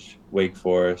College, Wake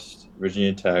Forest,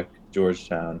 Virginia Tech,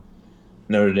 Georgetown,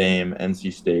 Notre Dame,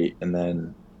 NC State, and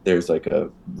then there's like a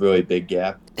really big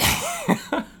gap,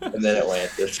 and then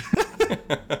Atlantis.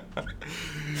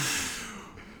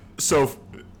 So,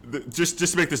 just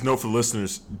to make this note for the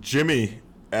listeners, Jimmy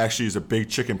actually is a big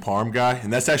chicken parm guy,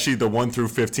 and that's actually the 1 through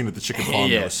 15 of the chicken parm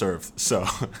that was served. So,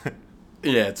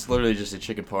 yeah, it's literally just a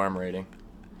chicken parm rating.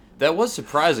 That was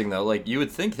surprising though. Like, you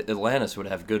would think that Atlantis would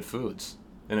have good foods,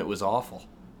 and it was awful.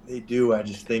 They do. I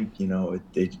just think I don't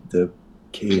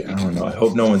know. I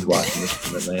hope no one's watching this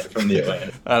from the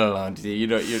Atlantis. I don't know,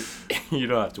 dude. You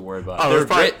don't have to worry about it. Oh,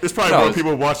 there's probably more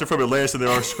people watching from Atlantis than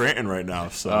there are Scranton right now.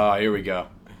 So, oh, here we go.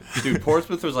 Dude,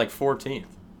 Portsmouth was like 14th.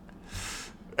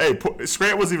 Hey,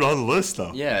 Scranton wasn't even on the list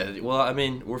though. Yeah, well, I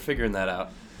mean, we're figuring that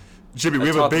out. Jimmy, we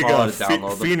have a big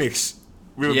Phoenix.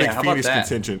 We have a big Phoenix that?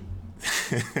 contingent.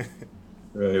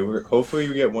 Right. Hopefully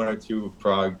we get 1 or 2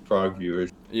 Prague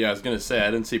viewers. Yeah, I was gonna say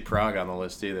I didn't see Prague on the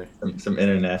list either. Some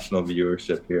international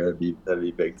viewership here. That'd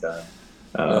be big time.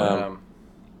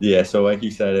 Yeah. So like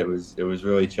you said, it was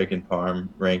really chicken parm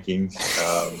rankings.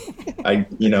 At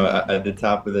the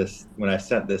top of this, when I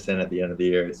sent this in at the end of the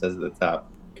year, it says at the top,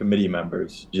 committee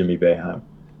members Jimmy Boeheim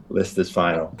list is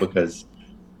final, because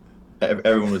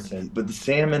everyone was saying, but the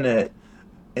salmon at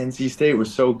NC State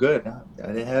was so good. I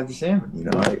didn't have the salmon.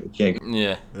 I can't.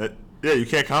 Yeah. You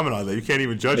can't comment on that. You can't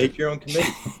even judge Make your own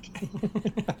committee.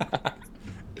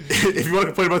 If you want to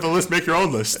complain about the list, make your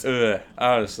own list.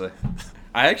 Honestly,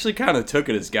 I actually kind of took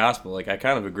it as gospel. Like, I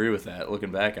kind of agree with that,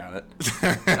 looking back on it.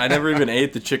 I never even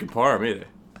ate the chicken parm either.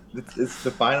 It's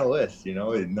the final list. No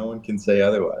one can say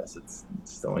otherwise. It's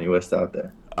the only list out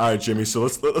there. All right, Jimmy. So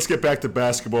let's get back to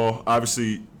basketball.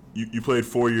 Obviously, you played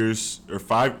 4 years or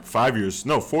 5 years.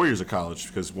 No, 4 years of college,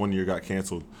 because 1 year got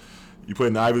canceled. You played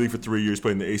in the Ivy League for 3 years,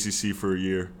 played in the ACC for a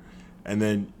year, and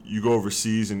then you go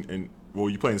overseas and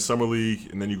you play in Summer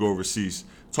League, and then you go overseas.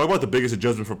 Talk about the biggest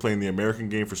adjustment from playing the American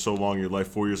game for so long in your life.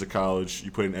 4 years of college,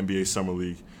 you played in NBA Summer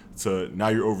League, to now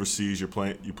you're overseas. You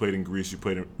played in Greece.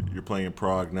 You're playing in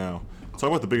Prague now. Talk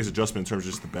about the biggest adjustment in terms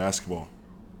of just the basketball.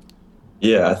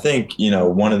 Yeah, I think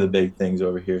one of the big things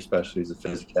over here, especially, is the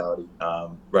physicality.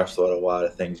 Refs let a lot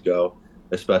of things go,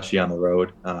 especially on the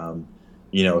road.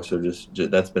 So just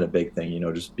that's been a big thing.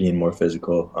 Just being more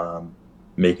physical,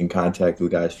 making contact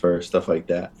with guys first, stuff like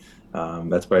that.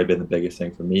 That's probably been the biggest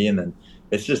thing for me. And then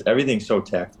it's just everything's so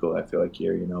tactical. I feel like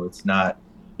here, it's not,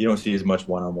 you don't see as much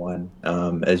one-on-one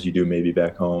as you do maybe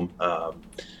back home.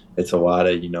 It's a lot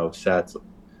of sets,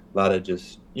 a lot of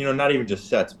just not even just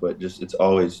sets, but just it's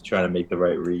always trying to make the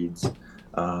right reads.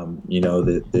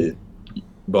 The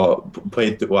ball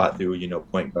played a lot through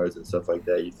point guards and stuff like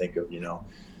that. You think of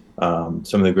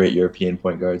some of the great European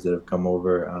point guards that have come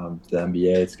over to the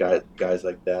NBA. It's guys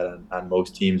like that on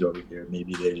most teams over here.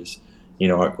 Maybe they just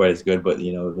aren't quite as good, but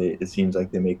it seems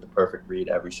like they make the perfect read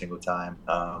every single time.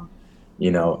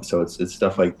 So it's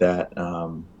stuff like that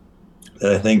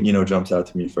that I think jumps out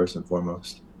to me first and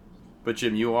foremost. But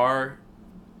Jim, you are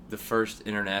the first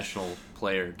international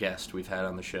player guest we've had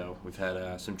on the show. We've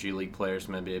had some G League players,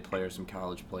 some NBA players, some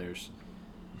college players.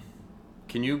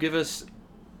 Can you give us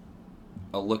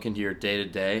a look into your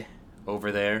day-to-day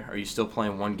over there? Are you still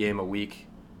playing 1 game a week?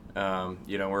 We're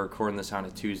recording this on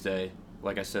a Tuesday.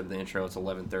 Like I said in the intro, it's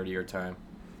 11:30 your time.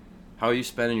 How are you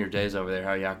spending your days over there?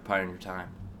 How are you occupying your time?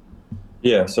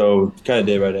 Yeah, so kind of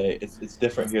day by day. It's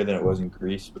different here than it was in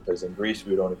Greece, because in Greece we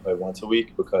would only play once a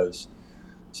week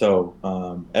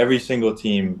every single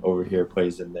team over here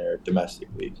plays in their domestic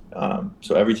league.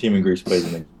 So every team in Greece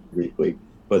plays in Greek League.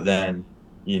 But then,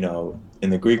 in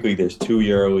the Greek League, there's 2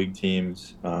 EuroLeague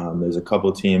teams. There's a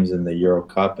couple teams in the Euro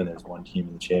Cup, and there's 1 team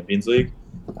in the Champions League.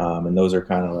 And those are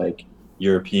kind of like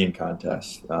European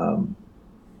contests.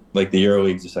 Like the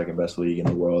EuroLeague's the second best league in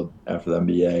the world after the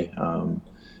NBA,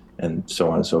 and so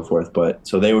on and so forth. But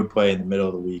so they would play in the middle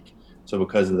of the week. So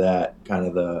because of that, kind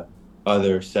of the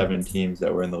other 7 teams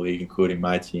that were in the league, including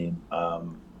my team,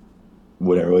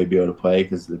 wouldn't really be able to play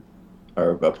because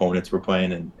our opponents were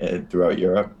playing and throughout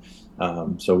Europe.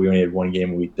 So we only had 1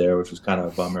 game a week there, which was kind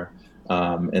of a bummer.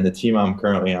 And the team I'm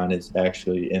currently on is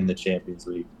actually in the Champions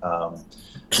League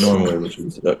normally, which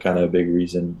was kind of a big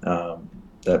reason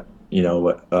that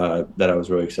that I was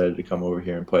really excited to come over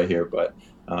here and play here. But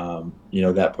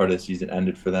that part of the season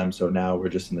ended for them, so now we're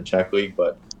just in the Czech League,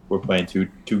 but we're playing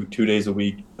two days a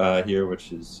week here,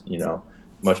 which is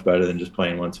much better than just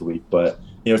playing once a week. But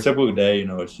typical day,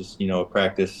 it's just a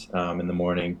practice in the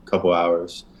morning, couple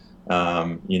hours,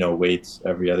 weights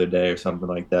every other day or something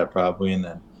like that probably, and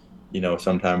then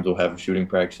sometimes we'll have a shooting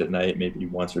practice at night, maybe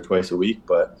once or twice a week.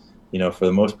 But for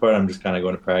the most part, I'm just kind of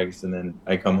going to practice, and then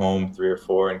I come home 3 or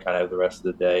 4 and kind of have the rest of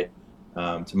the day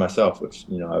to myself, which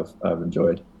I've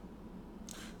enjoyed.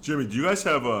 Jimmy, do you guys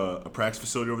have a practice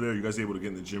facility over there? Are you guys able to get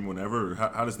in the gym whenever, or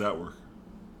how does that work?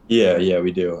 Yeah,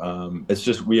 we do. It's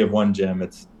just we have 1 gym.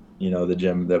 It's the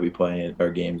gym that we play our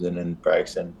games in and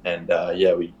practice in, and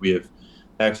we have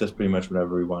access pretty much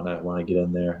whenever we want to get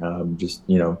in there. Just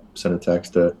send a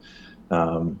text to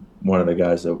one of the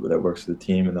guys that works for the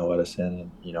team, and they'll let us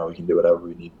in, and we can do whatever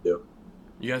we need to do.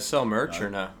 You guys sell merch or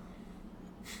no?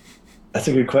 That's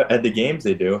a good question. At the games,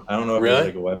 they do. I don't know if really? they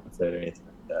have like a website or anything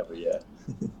like that, but yeah.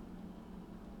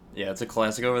 Yeah, it's a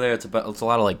classic over there. It's a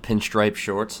lot of like pinstripe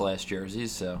shorts /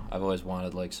 jerseys. So I've always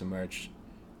wanted like some merch.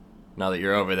 Now that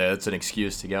you're over there, that's an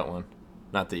excuse to get one.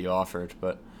 Not that you offered,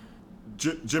 but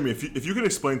Jimmy, if you could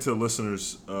explain to the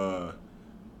listeners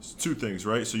 2 things,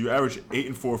 right? So you average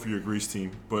 8-4 for your Greece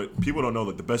team, but people don't know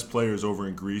that the best players over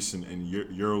in Greece and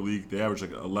EuroLeague, they average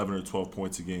like 11 or 12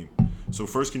 points a game. So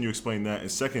first, can you explain that?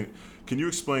 And second, can you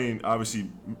explain,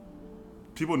 obviously,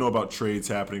 people know about trades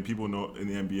happening. People know in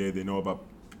the NBA, they know about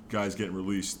guys getting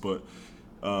released. But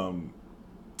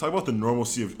talk about the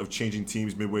normalcy of changing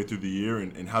teams midway through the year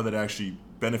and how that actually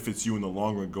benefits you in the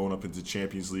long run going up into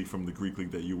Champions League from the Greek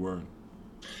League that you were in.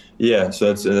 Yeah,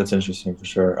 so that's interesting for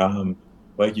sure.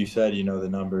 Like you said, the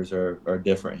numbers are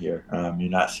different here. You're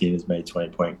not seeing as many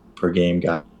 20-point per game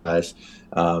guys.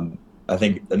 I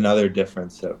think another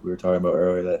difference that we were talking about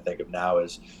earlier that I think of now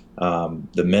is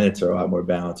the minutes are a lot more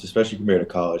balanced, especially compared to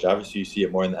college. Obviously, you see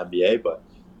it more in the NBA, but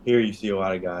here you see a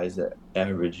lot of guys that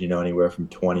average, anywhere from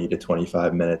 20 to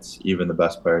 25 minutes, even the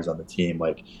best players on the team.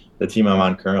 Like the team I'm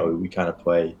on currently, we kind of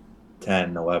play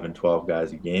 10, 11, 12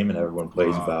 guys a game, and everyone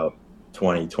plays about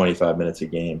 20, 25 minutes a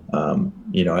game.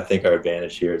 I think our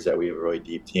advantage here is that we have a really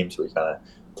deep team, so we kind of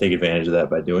take advantage of that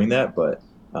by doing that. But,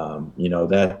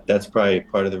 that's probably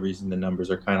part of the reason the numbers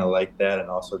are kind of like that, and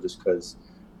also just because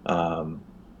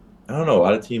I don't know, a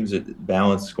lot of teams that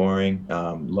balance scoring,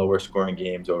 lower scoring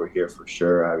games over here for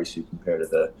sure, obviously compared to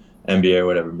the NBA or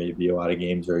whatever. Maybe a lot of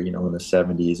games are, in the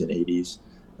 70s and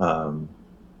 80s.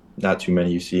 Not too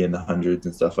many you see in the hundreds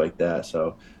and stuff like that.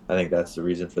 So I think that's the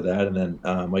reason for that. And then,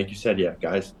 like you said, yeah,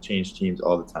 guys change teams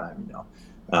all the time,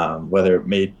 whether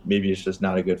maybe it's just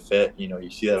not a good fit. You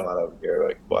see that a lot over here.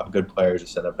 Like good players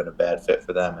just end up in a bad fit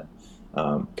for them,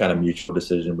 and kind of mutual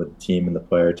decision with the team and the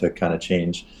player to kind of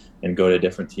change and go to a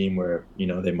different team where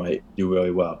they might do really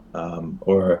well.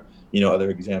 Or other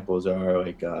examples are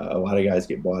like a lot of guys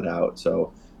get bought out.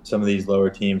 So some of these lower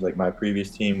teams, like my previous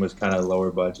team, was kind of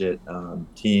lower budget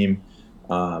team,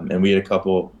 and we had a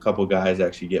couple guys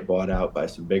actually get bought out by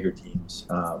some bigger teams.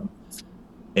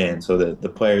 And so the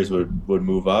players would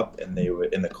move up, and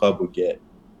the club would get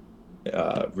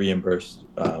reimbursed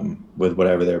with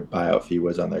whatever their buyout fee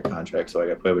was on their contract. So like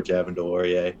I played with Javin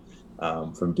Delorier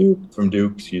from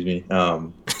Duke, excuse me,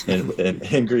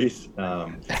 in Greece,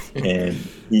 and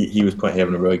he was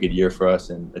having a really good year for us,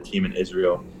 and a team in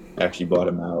Israel actually bought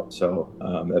him out. So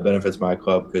that benefits my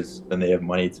club because then they have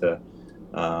money to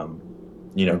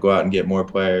go out and get more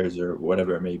players or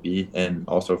whatever it may be. And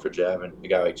also for Javin, a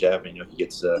guy like Javin, he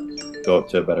gets to go up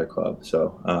to a better club.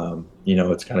 So,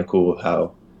 it's kind of cool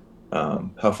how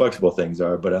flexible things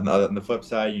are. But on the flip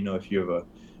side, if you have a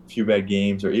few bad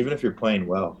games, or even if you're playing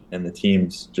well and the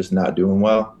team's just not doing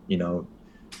well,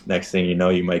 next thing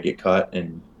you might get cut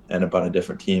and end up on a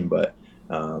different team. But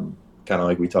kind of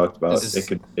like we talked about,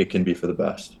 it can be for the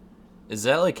best. Is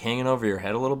that like hanging over your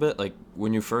head a little bit? Like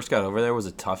when you first got over there, was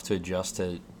it tough to adjust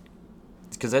to?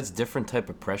 Because that's different type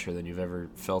of pressure than you've ever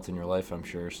felt in your life, I'm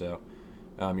sure. So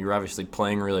You're obviously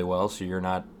playing really well, so you're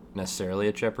not necessarily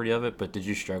at jeopardy of it, but did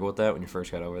you struggle with that when you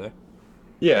first got over there?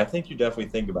 Yeah, I think you definitely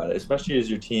think about it, especially as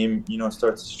your team,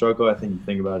 starts to struggle. I think you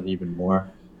think about it even more.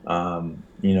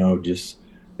 Just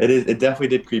it definitely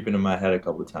did creep into my head a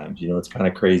couple of times. It's kind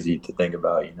of crazy to think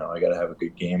about. I got to have a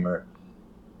good game, or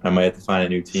I might have to find a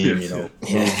new team.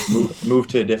 Move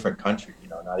to a different country.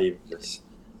 Not even just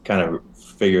kind of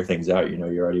figure things out.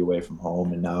 You're already away from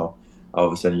home, and now all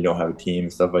of a sudden you don't have a team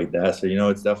and stuff like that. So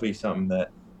it's definitely something that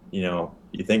you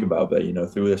think about. But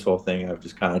through this whole thing, I've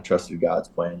just kind of trusted God's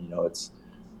plan. It's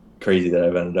crazy that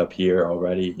I've ended up here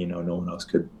already. No one else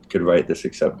could write this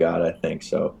except God, I think.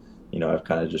 So, I've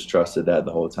kind of just trusted that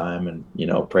the whole time, and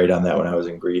prayed on that when I was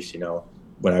in Greece.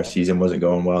 When our season wasn't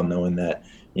going well, knowing that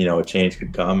a change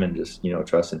could come, and just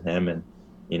trusting Him, and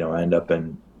I end up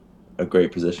in a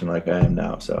great position like I am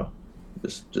now. So,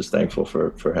 just thankful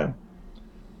for Him.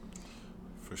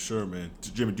 For sure, man.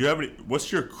 Jimmy, do you have any?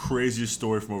 What's your craziest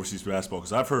story from overseas basketball?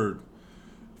 Because I've heard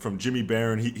from Jimmy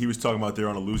Barron, he was talking about they're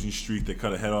on a losing streak. They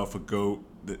cut a head off a goat.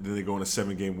 Then they go on a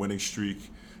 7-game winning streak.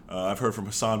 I've heard from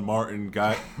Hassan Martin,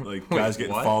 guys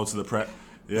getting fouled to the press.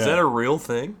 Yeah. Is that a real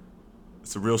thing?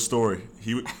 It's a real story.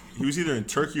 He was either in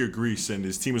Turkey or Greece, and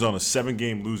his team was on a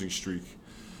 7-game losing streak,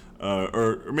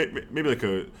 or maybe like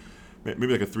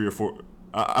a 3 or 4.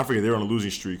 I forget. They were on a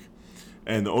losing streak,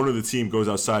 and the owner of the team goes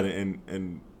outside,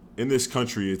 and in this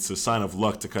country, it's a sign of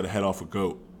luck to cut a head off a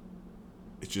goat.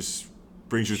 It just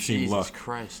brings your team luck. Jesus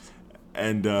Christ.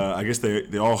 And I guess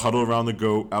they all huddle around the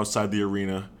goat outside the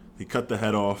arena. He cut the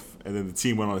head off, and then the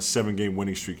team went on a 7-game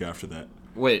winning streak after that.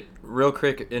 Wait, real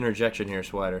quick interjection here,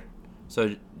 Swider.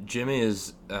 So Jimmy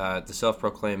is the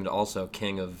self-proclaimed also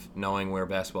king of knowing where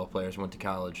basketball players went to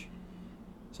college.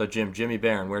 So Jimmy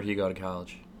Barron, where did he go to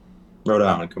college? Rhode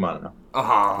Island, come on now.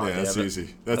 Oh, yeah, that's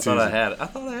easy. That's I thought easy. I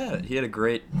thought I had it. He had a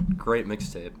great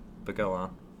mixtape, but go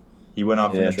on. He went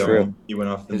off in the true. dome. He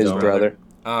went off the His dome. brother.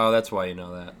 Oh, that's why you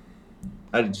know that.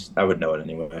 I would know it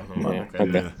anyway. Come on. Okay.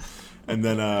 Yeah. And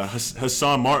then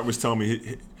Hassan Martin was telling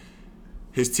me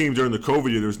his team during the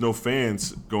COVID year, there was no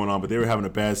fans going on, but they were having a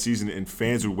bad season, and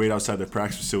fans would wait outside their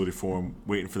practice facility for them,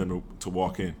 waiting for them to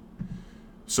walk in.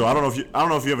 So I don't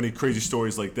know if you have any crazy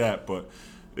stories like that, but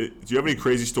do you have any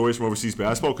crazy stories from overseas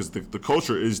basketball? Because the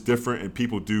culture is different, and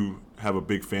people do have a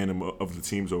big fandom of the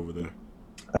teams over there.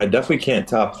 I definitely can't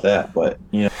top that, but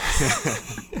man,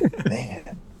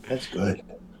 that's good.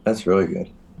 That's really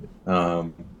good.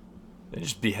 They're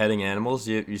just beheading animals.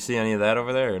 You see any of that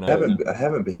over there or not? I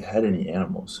haven't beheaded any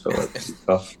animals, so it's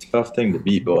a tough thing to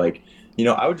beat. But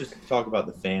I would just talk about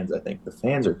the fans. I think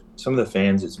some of the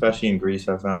fans, especially in Greece,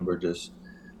 I found were just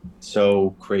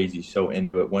so crazy, so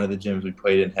into it. One of the gyms we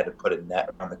played in had to put a net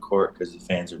around the court because the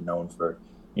fans are known for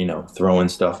throwing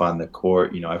stuff on the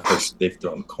court. I've heard they've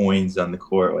thrown coins on the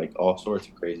court, like all sorts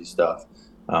of crazy stuff.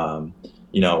 One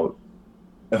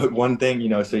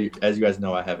thing, so as you guys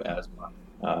know, I have asthma,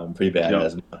 pretty bad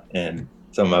asthma, and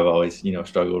something I've always,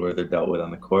 struggled with or dealt with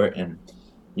on the court. And,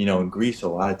 in Greece, a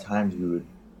lot of times we would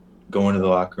go into the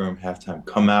locker room halftime,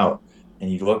 come out,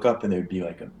 and you'd look up and there'd be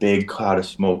like a big cloud of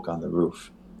smoke on the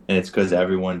roof. And it's because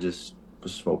everyone just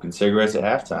was smoking cigarettes at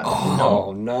halftime.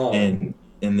 Oh, no. And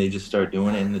they just start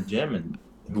doing it in the gym, and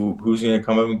who's going to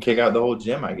come up and kick out the whole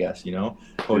gym, I guess,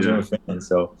 whole gym of fans.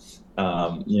 So,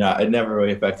 it never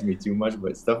really affected me too much,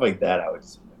 but stuff like that, I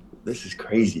was, this is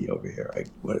crazy over here. Like,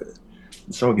 what,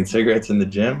 smoking cigarettes in the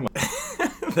gym?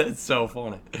 That's so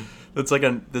funny. That's like a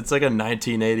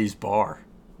 1980s bar.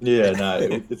 Yeah, no,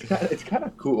 it's kind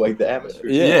of cool, like the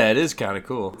atmosphere. Yeah, it is kind of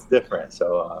cool. It's different,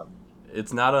 so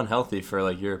it's not unhealthy for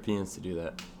like Europeans to do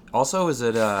that. Also, is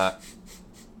it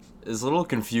is a little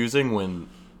confusing when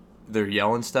they're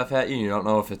yelling stuff at you. You don't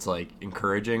know if it's like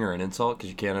encouraging or an insult because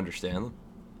you can't understand them.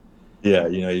 Yeah,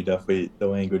 you definitely, the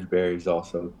language barrier is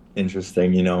also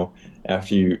interesting.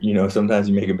 After you, sometimes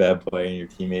you make a bad play and your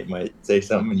teammate might say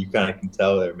something and you kind of can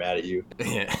tell they're mad at you.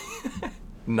 Yeah,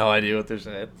 no idea what they're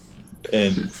saying.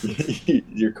 And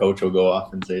your coach will go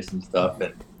off and say some stuff,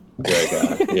 and you're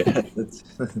like, yeah,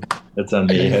 that's on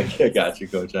me. I got you,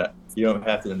 coach. You don't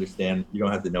have to understand. You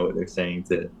don't have to know what they're saying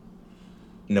to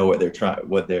know what they're trying,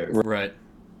 right.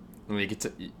 I mean,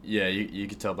 you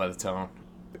could tell by the tone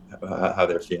how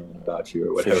they're feeling about you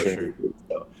or whatever. Sure.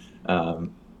 So,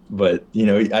 but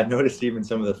I noticed even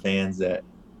some of the fans that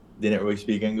didn't really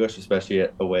speak English, especially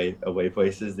at away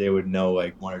places, they would know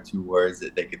like 1 or 2 words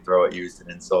that they could throw at you as an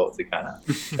insult to kind of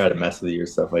try to mess with you or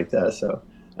stuff like that. So,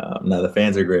 no, the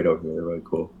fans are great over here. They're really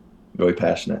cool, really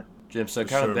passionate. Jim, so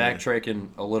kind of backtracking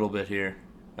a little bit here.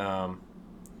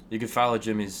 You can follow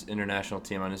Jimmy's international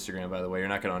team on Instagram, by the way. You're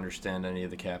not going to understand any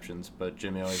of the captions, but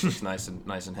Jimmy always looks nice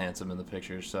and handsome in the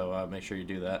pictures, so make sure you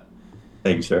do that.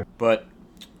 Thank you, sir. But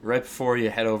right before you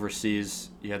head overseas,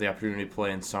 you had the opportunity to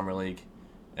play in Summer League.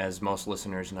 As most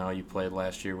listeners know, you played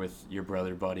last year with your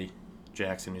brother, buddy,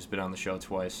 Jackson, who's been on the show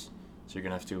twice. So you're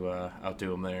going to have to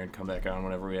outdo him there and come back on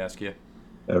whenever we ask you.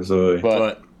 Absolutely.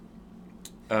 But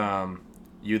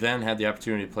you then had the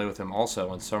opportunity to play with him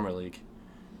also in Summer League.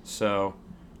 So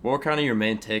what were kind of your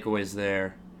main takeaways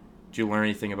there? Did you learn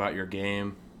anything about your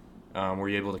game? Were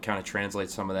you able to kind of translate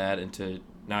some of that into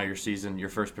now your season, your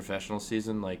first professional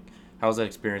season? Like, how was that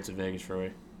experience in Vegas for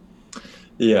you?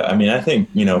 Yeah, I mean, I think,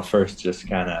 first just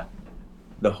kind of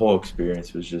the whole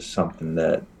experience was just something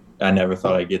that I never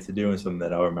thought I'd get to do and something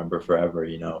that I'll remember forever,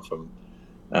 from,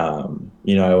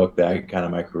 I look back at kind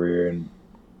of my career and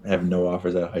have no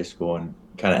offers out of high school and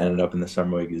kind of ended up in the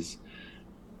Summer League is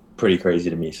pretty crazy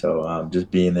to me. So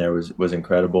just being there was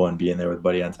incredible, and being there with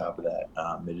Buddy on top of that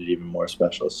made it even more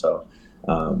special. So,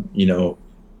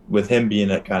 with him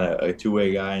being a kind of a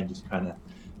two-way guy and just kind of,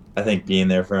 I think being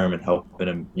there for him and helping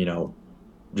him,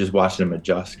 just watching him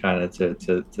adjust kind of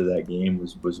to that game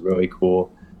was really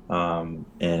cool. And,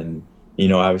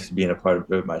 obviously being a part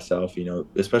of it myself,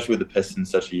 especially with the Pistons,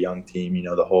 such a young team,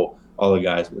 all the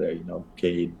guys were there,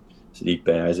 Cade, Sadiq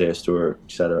Bey, Isaiah Stewart,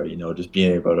 et cetera, just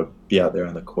being able to be out there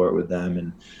on the court with them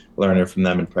and learning from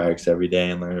them in practice every day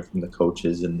and learning from the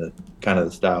coaches and the kind of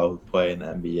the style of play in the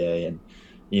NBA and,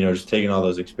 just taking all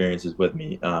those experiences with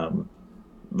me.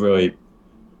 Really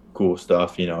cool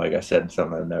stuff, like I said,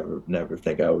 something I never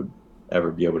think I would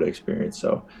ever be able to experience.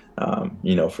 So,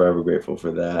 forever grateful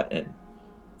for that and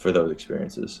for those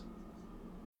experiences.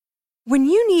 When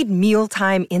you need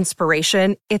mealtime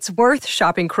inspiration, it's worth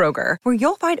shopping Kroger, where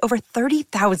you'll find over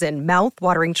 30,000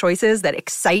 mouth-watering choices that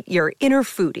excite your inner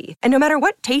foodie. And no matter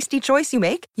what tasty choice you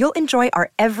make, you'll enjoy our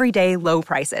everyday low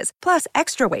prices, plus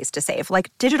extra ways to save,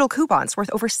 like digital coupons worth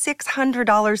over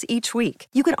 $600 each week.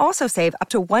 You can also save up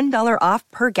to $1 off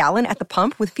per gallon at the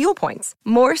pump with fuel points.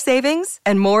 More savings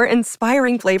and more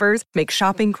inspiring flavors make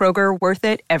shopping Kroger worth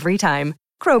it every time.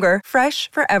 Kroger, fresh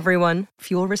for everyone.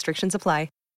 Fuel restrictions apply.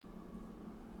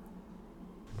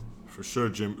 For sure,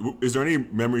 Jim. Is there any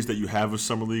memories that you have of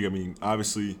Summer League? I mean,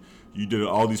 obviously, you did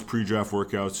all these pre-draft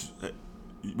workouts.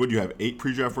 What do you have, 8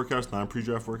 pre-draft workouts, 9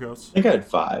 pre-draft workouts? I think I had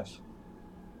 5.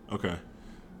 Okay.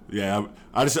 Yeah,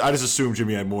 I just assumed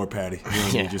Jimmy had more, Patty.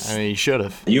 You should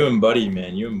have. You and Buddy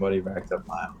racked up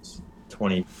miles.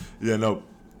 20. Yeah, no.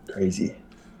 Crazy.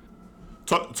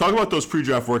 Talk about those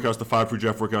pre-draft workouts, the 5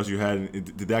 pre-draft workouts you had.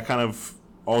 Did that kind of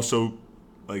also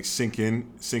like sink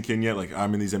in yet? Like,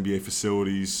 I'm in these NBA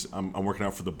facilities. I'm working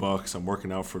out for the Bucks. I'm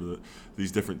working out for these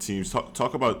different teams.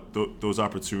 Talk about those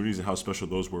opportunities and how special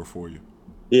those were for you.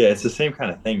 Yeah, it's the same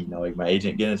kind of thing. Like my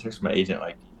agent, getting a text from my agent,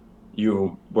 like,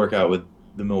 you work out with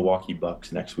the Milwaukee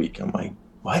Bucks next week. I'm like,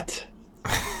 what?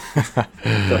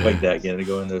 Stuff like that, getting to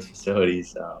go in those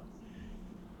facilities. I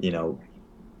don't know.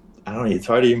 It's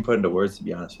hard to even put into words, to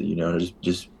be honest with you.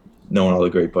 Just knowing all the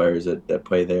great players that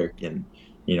play there and,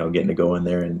 getting to go in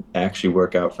there and actually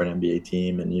work out for an NBA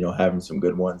team and, having some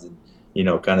good ones and,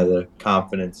 kind of the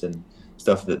confidence and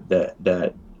stuff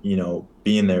that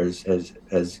being there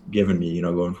has given me,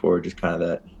 going forward, just kind of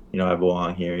that, I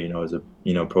belong here, as a,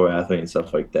 pro athlete and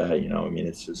stuff like that.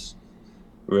 It's just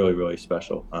really, really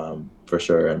special, for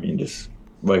sure. Just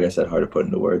like I said, hard to put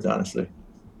into words, honestly.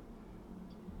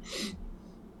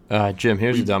 Jim,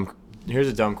 here's a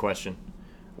dumb question.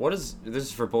 This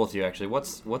is for both of you, actually.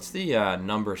 What's the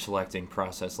number selecting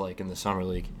process like in the Summer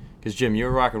League? Because, Jim, you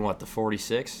were rocking, the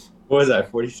 46? What was that,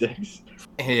 46?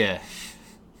 Yeah.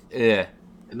 The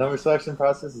number selection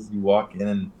process is you walk in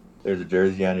and there's a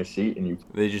jersey on your seat and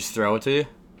they just throw it to you?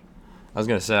 I was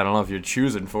going to say, I don't know if you're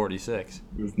choosing 46.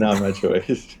 It's not my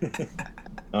choice. I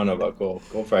don't know about Cole.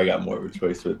 Cole probably got more of a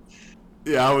choice with.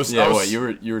 Yeah, I was. You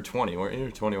were 20, weren't you? You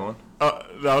were 21. I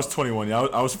was 21. Yeah,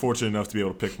 I was fortunate enough to be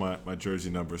able to pick my jersey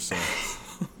number. So,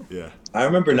 yeah. I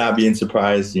remember not being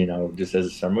surprised, just as a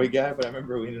Summer League guy, but I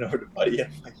remember leaning over to Buddy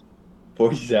and I'm like,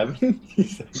 47.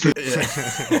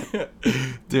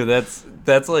 Dude,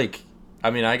 that's like.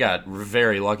 I got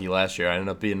very lucky last year. I ended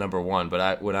up being number 1,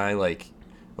 but when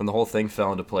the whole thing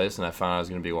fell into place and I found I was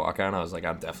going to be walk-on, I was like,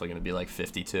 I'm definitely going to be like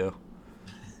 52.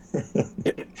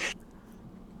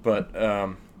 But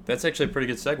that's actually a pretty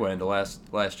good segue into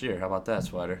last year. How about that,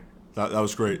 Swider? That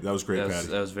was great. That was great, Patty.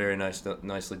 That was very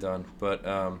nicely done. But,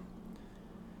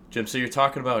 Jim, so you're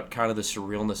talking about kind of the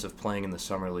surrealness of playing in the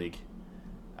Summer League.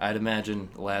 I'd imagine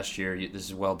last year, this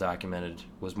is well documented,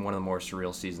 was one of the more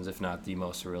surreal seasons, if not the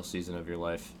most surreal season of your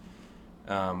life.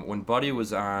 When Buddy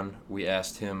was on, we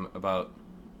asked him about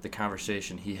the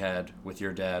conversation he had with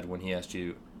your dad when he asked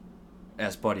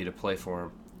Buddy to play for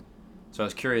him. So I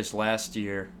was curious, last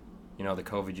year, the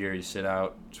COVID year, you sit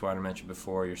out, that's what I mentioned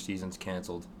before, your season's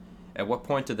canceled. At what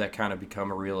point did that kind of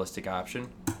become a realistic option?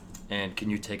 And can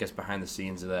you take us behind the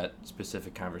scenes of that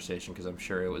specific conversation? Because I'm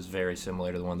sure it was very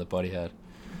similar to the one that Buddy had.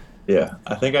 Yeah,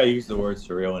 I think I used the word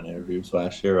surreal in interviews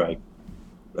last year like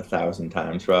 1,000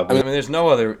 times probably. I mean, there's no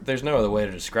other way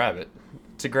to describe it.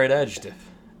 It's a great adjective.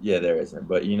 Yeah, there isn't.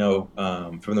 But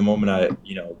from the moment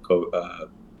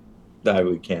that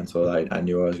would cancel, I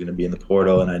knew I was going to be in the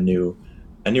portal, and I knew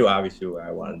obviously where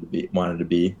I wanted to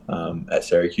be at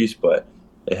Syracuse, but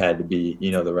it had to be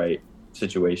the right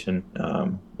situation.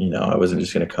 I wasn't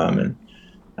just going to come and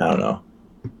I don't know,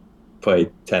 play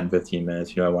 10, 15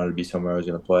 minutes. I wanted to be somewhere I was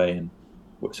going to play and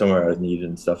somewhere I was needed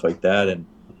and stuff like that. And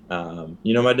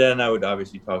my dad and I would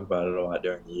obviously talk about it a lot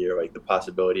during the year, like the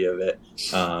possibility of it.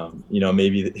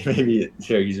 Maybe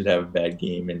Syracuse would have a bad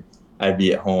game and I'd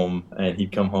be at home and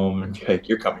he'd come home and be like,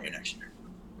 "You're coming here next year."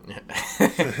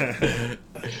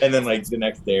 And then like the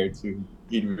next day or two,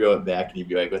 he'd reel it back and he'd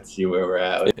be like, "Let's see where we're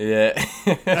at." Yeah.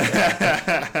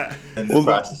 And the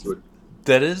process would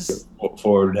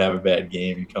Ford would have a bad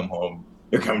game and come home.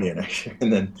 "You're coming here next year."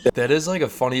 And then that is like a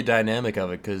funny dynamic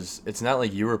of it, because it's not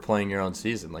like you were playing your own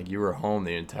season. Like you were home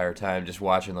the entire time just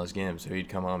watching those games. So he'd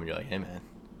come home and you're like, "Hey man."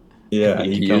 Yeah,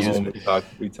 he'd come home.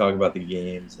 We talk about the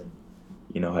games, and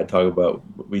we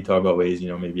talk about ways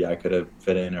maybe I could have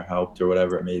fit in or helped or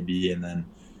whatever it may be. And then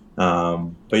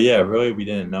but yeah, really we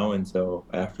didn't know until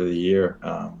after the year.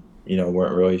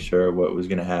 Weren't really sure what was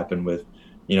going to happen with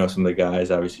some of the guys.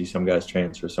 Obviously some guys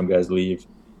transfer, some guys leave,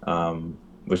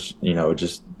 which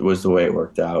just was the way it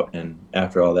worked out. And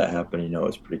after all that happened, it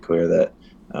was pretty clear that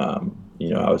I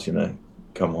was going to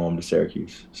come home to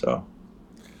Syracuse. So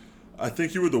I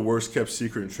think you were the worst kept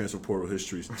secret in transfer portal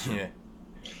history.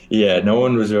 Yeah, no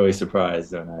one was really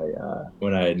surprised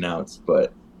when I announced,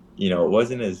 but it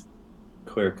wasn't as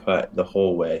clear cut the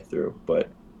whole way through. But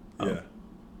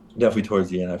definitely towards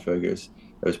the end, I feel like it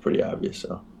was pretty obvious.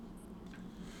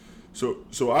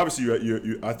 So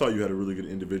obviously I thought you had a really good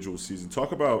individual season.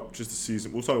 Talk about just the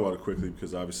season. We'll talk about it quickly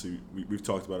because obviously we've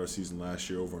talked about our season last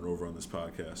year over and over on this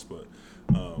podcast. But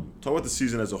talk about the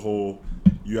season as a whole.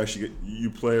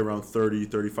 You play around 30,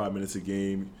 35 minutes a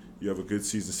game. You have a good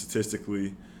season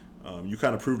statistically. You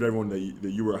kind of proved to everyone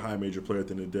that you were a high major player at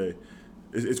the end of the day.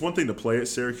 It's one thing to play at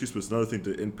Syracuse, but it's another thing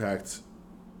to impact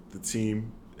the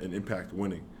team and impact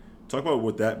winning. Talk about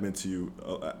what that meant to you,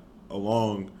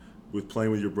 along with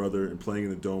playing with your brother and playing in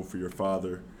the Dome for your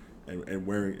father, and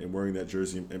wearing that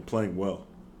jersey and playing well.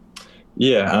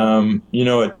 Yeah,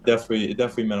 it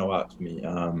definitely meant a lot to me.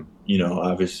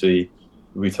 Obviously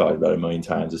we talked about it a million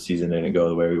times. The season didn't go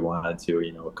the way we wanted to.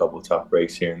 A couple of tough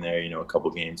breaks here and there. A couple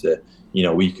of games that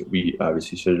we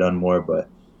obviously should have done more, but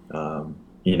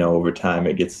over time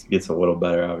it gets a little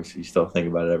better. Obviously, you still think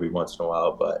about it every once in a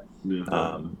while, but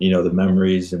the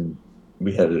memories, and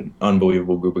we had an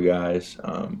unbelievable group of guys.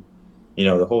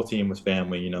 The whole team was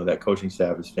family. That coaching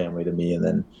staff is family to me, and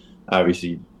then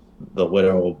obviously the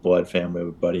literal blood family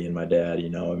with Buddy and my dad.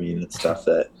 It's stuff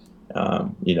that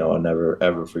I'll never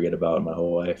ever forget about in my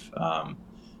whole life.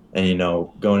 And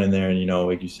going in there and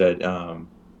like you said, doing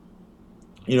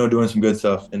some good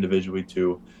stuff individually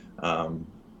too.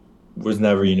 Was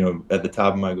never at the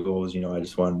top of my goals. I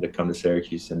just wanted to come to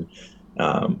Syracuse and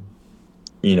have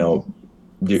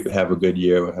a good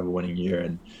year, have a winning year,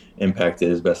 and impact it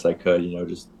as best I could.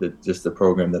 Just the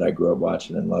program that I grew up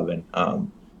watching and loving.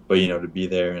 But to be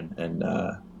there and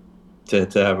to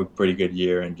have a pretty good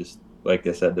year, and just like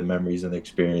I said, the memories and the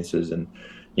experiences, and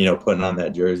putting on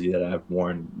that jersey that I've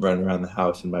worn running around the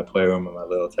house in my playroom in my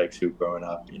little tech suit growing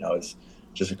up. It's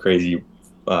just a crazy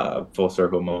full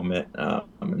circle moment,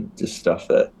 and just stuff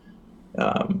that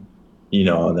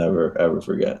I'll never ever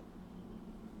forget.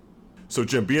 So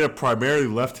Jim, being a primarily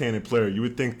left-handed player, you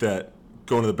would think that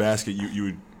going to the basket, you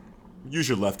would use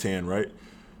your left hand, right?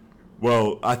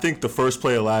 Well, I think the first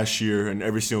play of last year and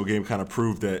every single game kind of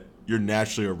proved that you're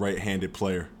naturally a right-handed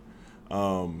player.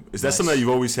 Is that something that you've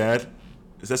always had?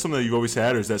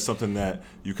 Or is that something that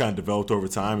you kind of developed over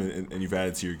time and you've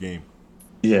added to your game?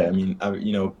 Yeah,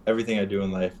 everything I do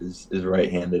in life is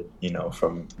right-handed.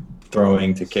 From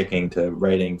throwing to kicking to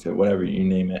writing to whatever, you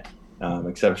name it,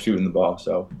 except shooting the ball.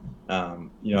 So,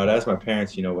 I'd ask my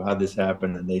parents, how'd this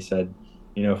happen, and they said,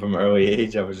 from an early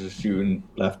age, I was just shooting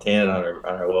left-handed on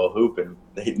our little hoop, and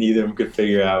neither of them could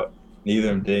figure out, neither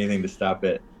of them did anything to stop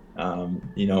it.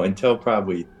 Until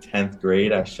probably 10th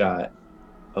grade, I shot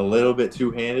a little bit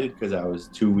two-handed because I was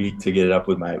too weak to get it up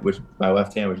with my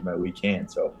left hand, which is my weak hand.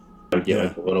 So I would get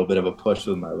like a little bit of a push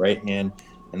with my right hand,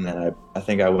 And then I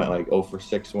think I went like 0 for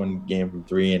 6 one game from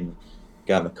 3 and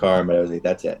got in the car, but I was like,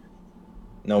 that's it.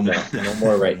 No more. No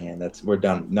more right hand. We're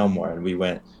done. No more. And we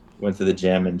went to the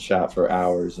gym and shot for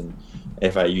hours. And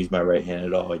if I used my right hand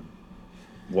at all, it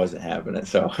wasn't happening.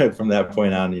 So from that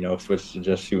point on, switched to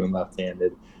just shooting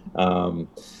left-handed.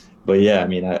 But yeah, I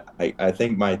mean, I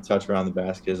think my touch around the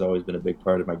basket has always been a big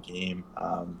part of my game.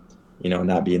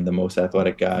 Not being the most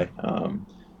athletic guy,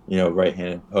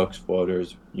 right-handed hooks,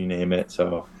 floaters, you name it.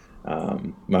 So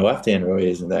my left hand really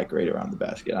isn't that great around the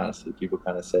basket, honestly. People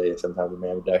kind of say sometimes I'm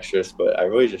ambidextrous, but I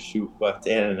really just shoot left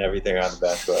hand and everything around the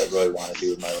basket I really want to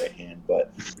do with my right hand.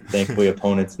 But thankfully,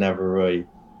 opponents never really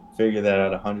figure that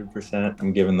out 100%.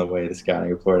 I'm giving the way the scouting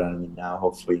report on me now.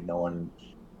 Hopefully, no one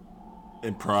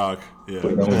in Prague, no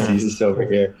one sees this over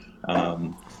here.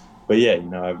 But yeah,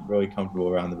 I'm really comfortable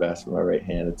around the basket with my right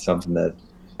hand. It's something that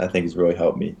I think has really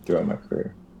helped me throughout my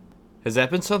career. Has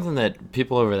that been something that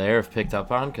people over there have picked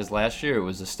up on? Because last year it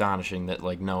was astonishing that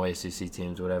like no ACC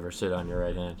teams would ever sit on your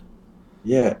right hand.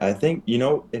 Yeah, I think,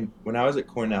 when I was at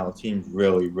Cornell, teams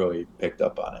really, really picked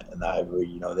up on it. And I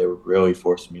really, they were really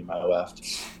forcing me my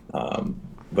left.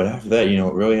 But after that,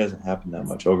 it really hasn't happened that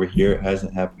much. Over here, it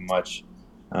hasn't happened much.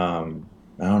 I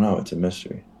don't know. It's a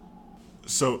mystery.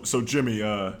 So Jimmy,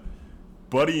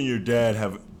 Buddy and your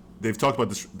dad they've talked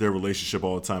about their relationship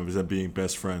all the time as them being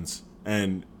best friends.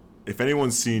 And if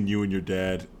anyone's seen you and your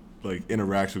dad like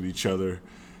interact with each other,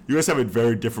 you guys have a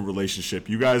very different relationship.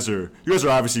 You guys are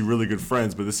obviously really good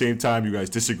friends, but at the same time, you guys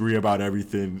disagree about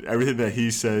everything. Everything that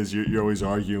he says, you're always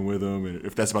arguing with him. And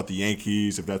if that's about the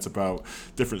Yankees, if that's about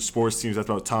different sports teams, that's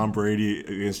about Tom Brady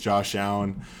against Josh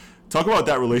Allen. Talk about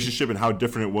that relationship and how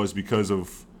different it was because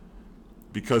of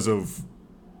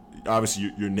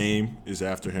obviously your name is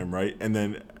after him, right? And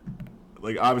then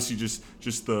like obviously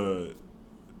just the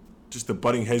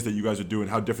butting heads that you guys are doing,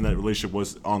 how different that relationship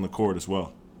was on the court as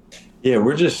well. Yeah,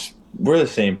 we're the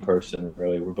same person,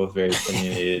 really. We're both very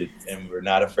opinionated, and we're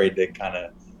not afraid to kind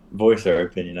of voice our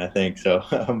opinion, I think. So,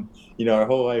 our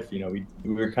whole life, we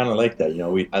were kind of like that.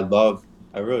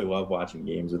 I really love watching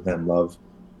games with him.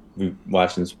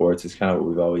 Watching sports. It's kind of what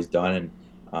we've always done.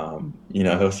 And,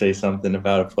 he'll say something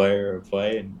about a player or a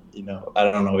play, and, I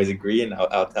don't always agree, and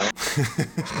I'll tell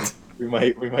him. we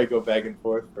might go back and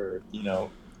forth for,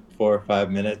 4 or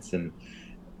 5 minutes, and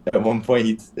at one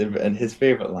point, and his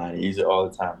favorite line, he uses it all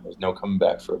the time. There's no coming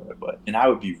back from it. And I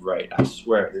would be right. I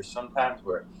swear. There's some times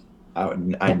where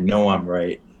I know I'm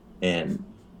right, and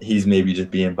he's maybe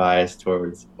just being biased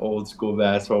towards old school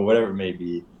basketball, whatever it may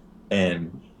be.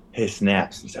 And he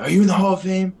snaps. He's like, "Are you in the Hall of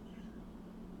Fame?"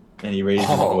 And he raises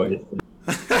his voice.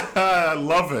 I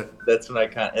love it. That's when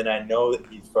and I know that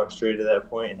he's frustrated at that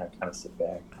point, and I kind of sit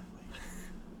back.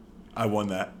 I won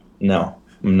that. No,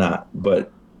 I'm not.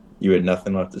 But you had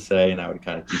nothing left to say, and I would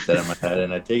kind of keep that in my head,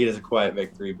 and I'd take it as a quiet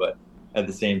victory. But at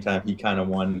the same time, he kind of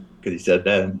won because he said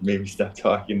that and made me stop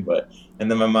talking. And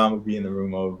then my mom would be in the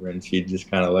room over, and she'd just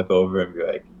kind of look over and be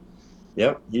like,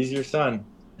 "Yep, he's your son."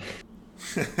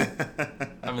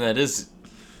 I mean, that is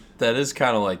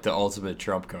kind of like the ultimate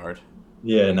trump card.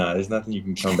 Yeah, no, there's nothing you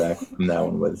can come back from that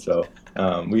one with. So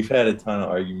we've had a ton of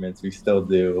arguments. We still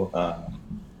do.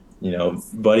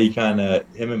 Buddy him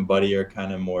and Buddy are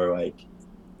kind of more like,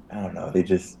 I don't know.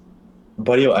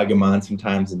 Buddy will egg him on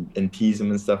sometimes and tease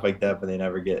him and stuff like that, but they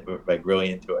never get like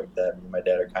really into it like that. Me and my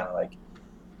dad are kind of like,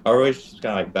 our relationship's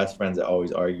kind of like best friends that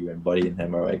always argue, and Buddy and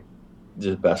him are like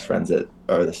just best friends that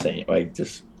are the same. Like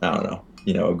just, I don't know,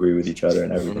 agree with each other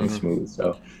and everything's smooth.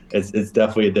 So it's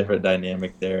definitely a different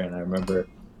dynamic there. And I remember,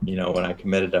 when I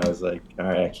committed, I was like, all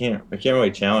right, I can't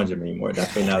really challenge him anymore.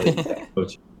 Definitely now that he's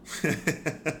coach.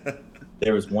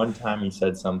 There was one time he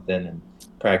said something in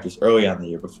practice early on in the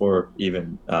year before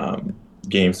even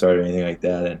game started or anything like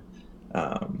that,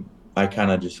 and I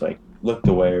kind of just like looked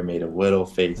away or made a little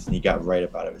face, and he got right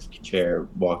up out of his chair,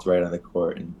 walked right on the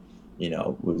court, and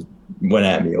went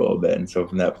at me a little bit. And so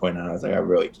from that point on, I was like, I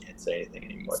really can't say anything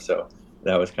anymore. So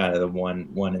that was kind of the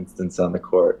one instance on the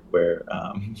court where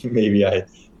maybe I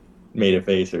made a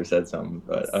face or said something,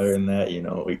 but other than that,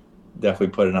 we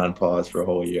definitely put it on pause for a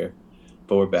whole year.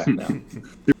 But we're back now.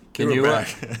 Can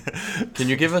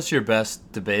you give us your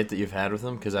best debate that you've had with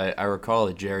him? Because I recall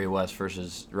the Jerry West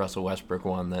versus Russell Westbrook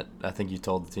one that I think you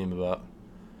told the team about.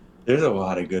 There's a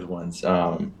lot of good ones.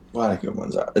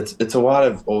 It's a lot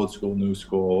of old school, new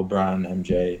school, LeBron,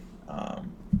 MJ.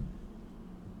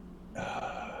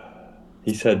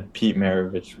 He said Pete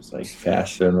Maravich was like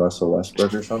faster than Russell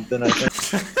Westbrook or something, I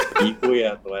think. Equally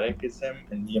athletic as him,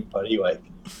 and me and Buddy like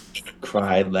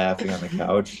cried laughing on the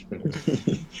couch.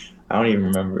 I don't even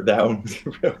remember. That one was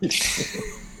really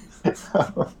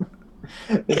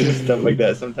It's just stuff like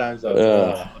that. Sometimes I'll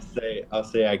say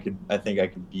I think I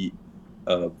could beat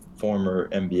a former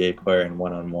NBA player in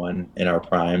one-on-one in our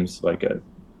primes, like a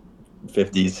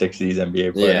 50s, 60s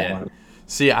NBA player. Yeah.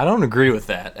 See, I don't agree with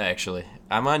that, actually.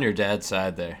 I'm on your dad's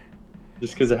side there.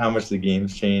 Just because of how much the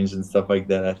game's changed and stuff like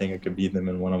that, I think I could beat them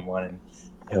in one-on-one.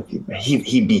 And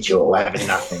he beat you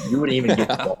 11-0. You wouldn't even get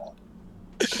the ball.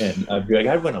 And I'd be like,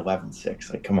 I'd win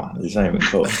 11-6. Like, come on, it's not even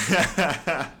close.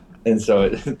 And so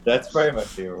that's probably my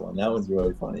favorite one. That one's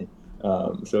really funny.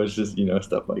 So it's just,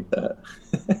 stuff like that.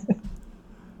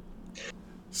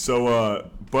 So,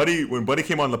 when Buddy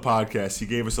came on the podcast, he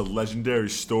gave us a legendary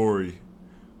story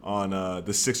on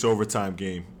the 6 overtime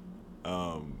game.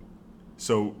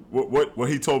 So what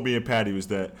he told me and Patty was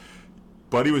that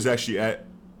Buddy was actually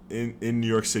in New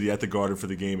York City at the Garden for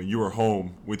the game, and you were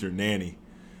home with your nanny,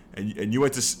 and you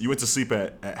went to sleep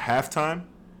at halftime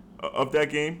of that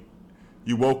game.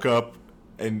 You woke up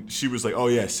and she was like, "Oh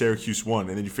yeah, Syracuse won,"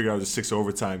 and then you figured out it was a 6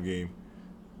 overtime game,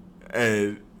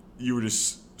 and you were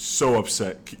just so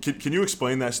upset. Can you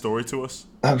explain that story to us?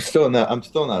 I'm still not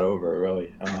over it,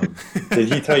 really.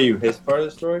 Did he tell you his part of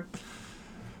the story?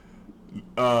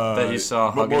 That you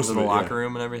saw Huggins in the locker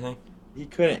room and everything? He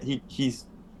couldn't. He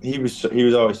was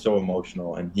always so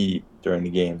emotional, and during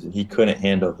the games, and he couldn't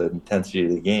handle the intensity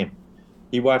of the game.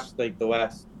 He watched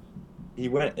he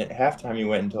went at halftime. He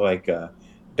went into like a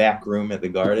back room at the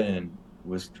Garden and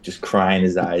was just crying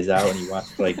his eyes out. And he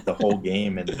watched like the whole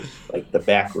game in like the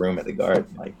back room at the Garden.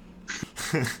 Like,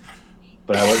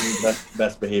 but I wasn't the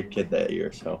best behaved kid that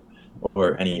year,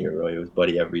 or any year really. It was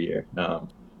Buddy every year.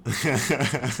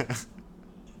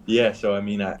 Yeah. So I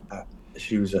mean,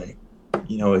 she was like,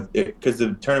 because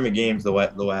the tournament games, the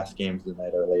last games the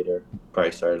night or later,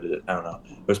 probably started at, I don't know,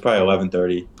 it was probably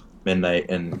 11:30 midnight,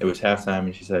 and it was halftime,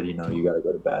 and she said, you got to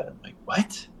go to bed. I'm like,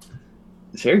 what?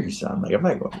 Seriously? I'm like, I'm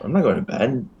not going to bed.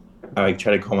 And I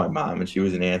tried to call my mom, and she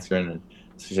wasn't answering, and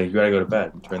she's like, you got to go to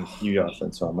bed and turn the TV off.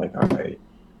 And so I'm like, all right,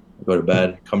 I go to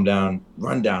bed, come down,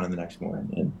 run down in the next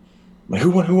morning, and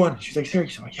I'm like, who won? She's like,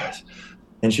 seriously? I'm like, yes.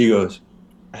 And she goes,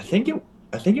 I think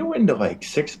it went into like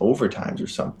 6 overtimes or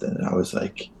something. And I was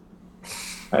like,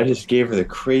 I just gave her the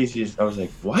craziest. I was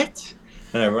like, what?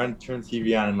 And I turn the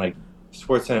TV on, and like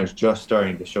SportsCenter is just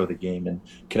starting to show the game, and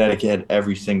Connecticut had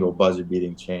every single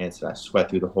buzzer-beating chance, and I sweat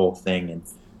through the whole thing, and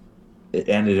it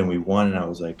ended, and we won. And I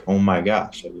was like, oh my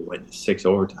gosh! Like, we went to 6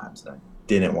 overtimes, and I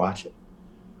didn't watch it.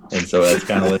 And so that's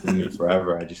kind of lived in me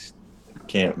forever. I just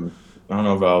can't. I don't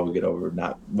know if I'll ever get over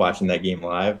not watching that game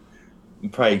live.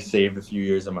 Probably saved a few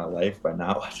years of my life by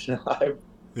not watching it live.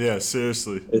 Yeah,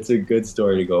 seriously. It's a good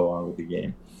story to go along with the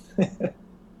game.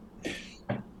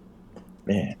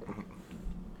 Man.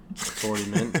 40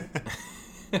 minutes.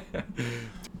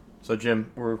 So,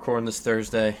 Jim, we're recording this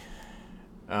Thursday.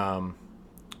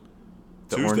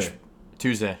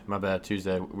 Tuesday, my bad,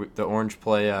 Tuesday. The Orange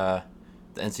play the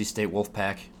NC State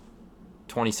Wolfpack,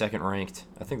 22nd ranked.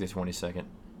 I think they're 22nd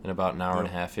in about an hour and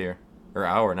a half here. Or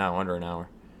hour now, under an hour.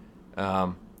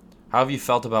 How have you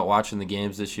felt about watching the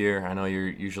games this year? I know you're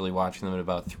usually watching them at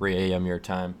about 3 a.m. your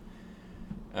time.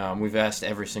 We've asked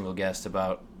every single guest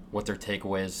about what their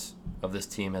takeaways of this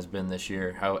team has been this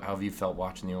year. How have you felt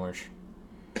watching the Orange?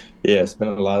 Yeah, it's been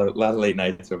a lot of late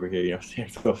nights over here. Staying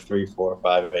until 3, 4,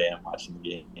 5 a.m. watching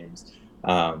the games.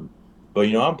 But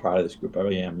I'm proud of this group. I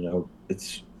really am.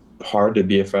 It's hard to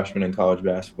be a freshman in college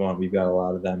basketball, and we've got a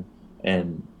lot of them.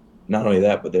 And not only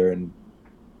that, but they're in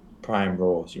prime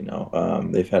roles.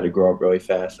 They've had to grow up really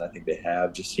fast. And I think they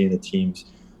have. Just seeing the team's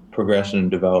progression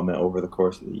and development over the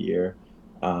course of the year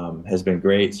has been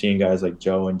great. Seeing guys like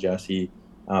Joe and Jesse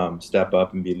step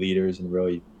up and be leaders and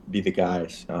really be the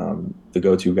guys, the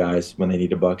go-to guys when they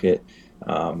need a bucket.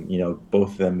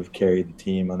 Both of them have carried the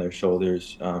team on their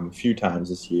shoulders a few times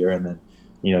this year, and then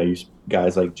you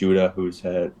guys like Judah who've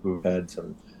had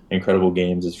some incredible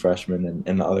games as freshmen,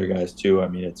 and the other guys too. I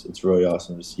mean, it's really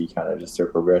awesome to see kind of just their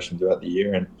progression throughout the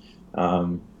year,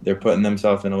 and they're putting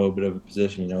themselves in a little bit of a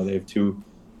position. They have two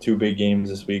big games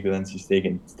this week with NC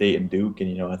State and Duke,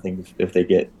 and I think if they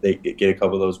get a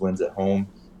couple of those wins at home,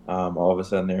 all of a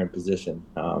sudden they're in position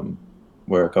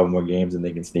where a couple more games and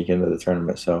they can sneak into the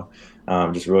tournament. So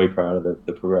just really proud of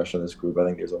the progression of this group. I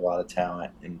think there's a lot of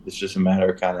talent, and it's just a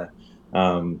matter of kind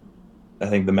of I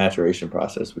think the maturation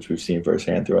process, which we've seen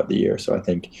firsthand throughout the year. So I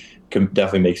think can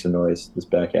definitely make some noise this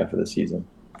back half of the season.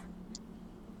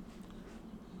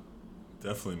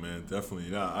 Definitely, man.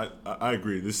 Definitely. Yeah, I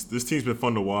agree. This team's been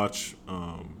fun to watch,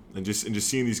 and just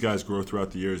seeing these guys grow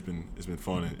throughout the year has been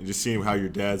fun, and just seeing how your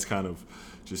dad's kind of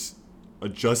just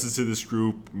adjusted to this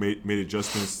group, made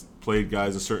adjustments, played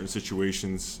guys in certain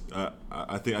situations.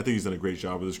 I think he's done a great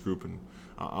job with this group, and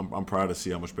I'm proud to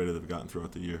see how much better they've gotten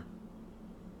throughout the year.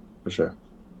 For sure.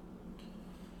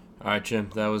 All right, Jim,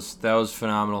 that was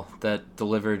phenomenal. That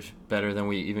delivered better than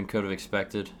we even could have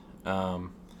expected.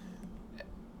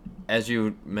 As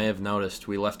you may have noticed,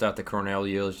 we left out the Cornell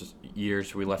years.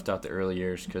 We left out the early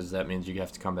years because that means you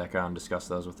have to come back on and discuss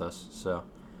those with us. So,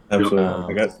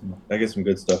 absolutely, I got some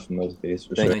good stuff from those days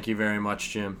for sure. Thank you very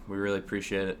much, Jim. We really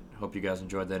appreciate it. Hope you guys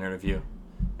enjoyed that interview,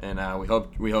 and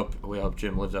we hope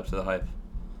Jim lives up to the hype.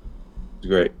 It's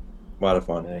great, a lot of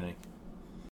fun.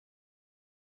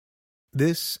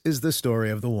 This is the story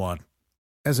of the one.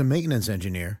 As a maintenance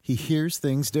engineer, he hears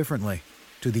things differently.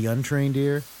 To the untrained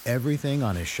ear, everything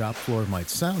on his shop floor might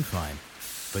sound fine,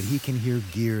 but he can hear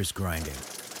gears grinding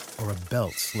or a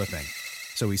belt slipping.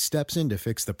 So he steps in to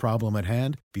fix the problem at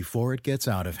hand before it gets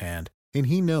out of hand. And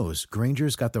he knows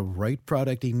Grainger's got the right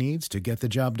product he needs to get the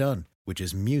job done, which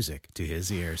is music to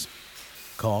his ears.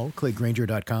 Call, click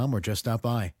Grainger.com, or just stop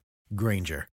by.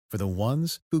 Grainger, for the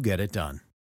ones who get it done.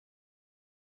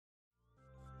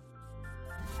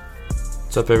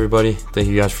 What's up, everybody? Thank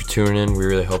you guys for tuning in. We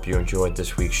really hope you enjoyed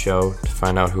this week's show. To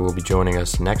find out who will be joining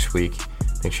us next week,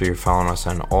 make sure you're following us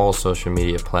on all social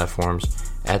media platforms,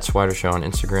 at Swider Show on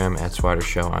Instagram, at Swider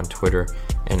Show on Twitter,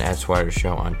 and at Swider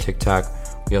Show on TikTok.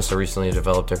 We also recently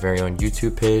developed our very own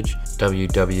YouTube page,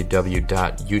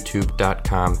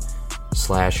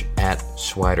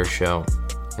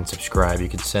 www.youtube.com/@SwiderShow, and subscribe. You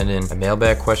can send in a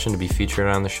mailbag question to be featured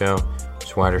on the show,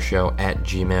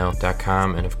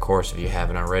 swidershow@gmail.com. And of course, if you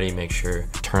haven't already, make sure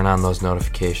to turn on those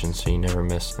notifications so you never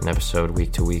miss an episode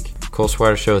week to week. Cole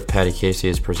Swider Show with Patty Casey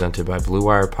is presented by Blue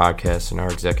Wire Podcasts, and our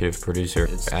executive producer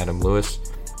is Adam Lewis.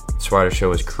 Swider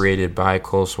Show is created by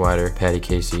Cole Swider, Patty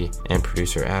Casey, and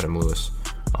producer Adam Lewis.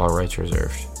 All rights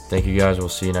reserved. Thank you guys. We'll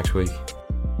see you next week.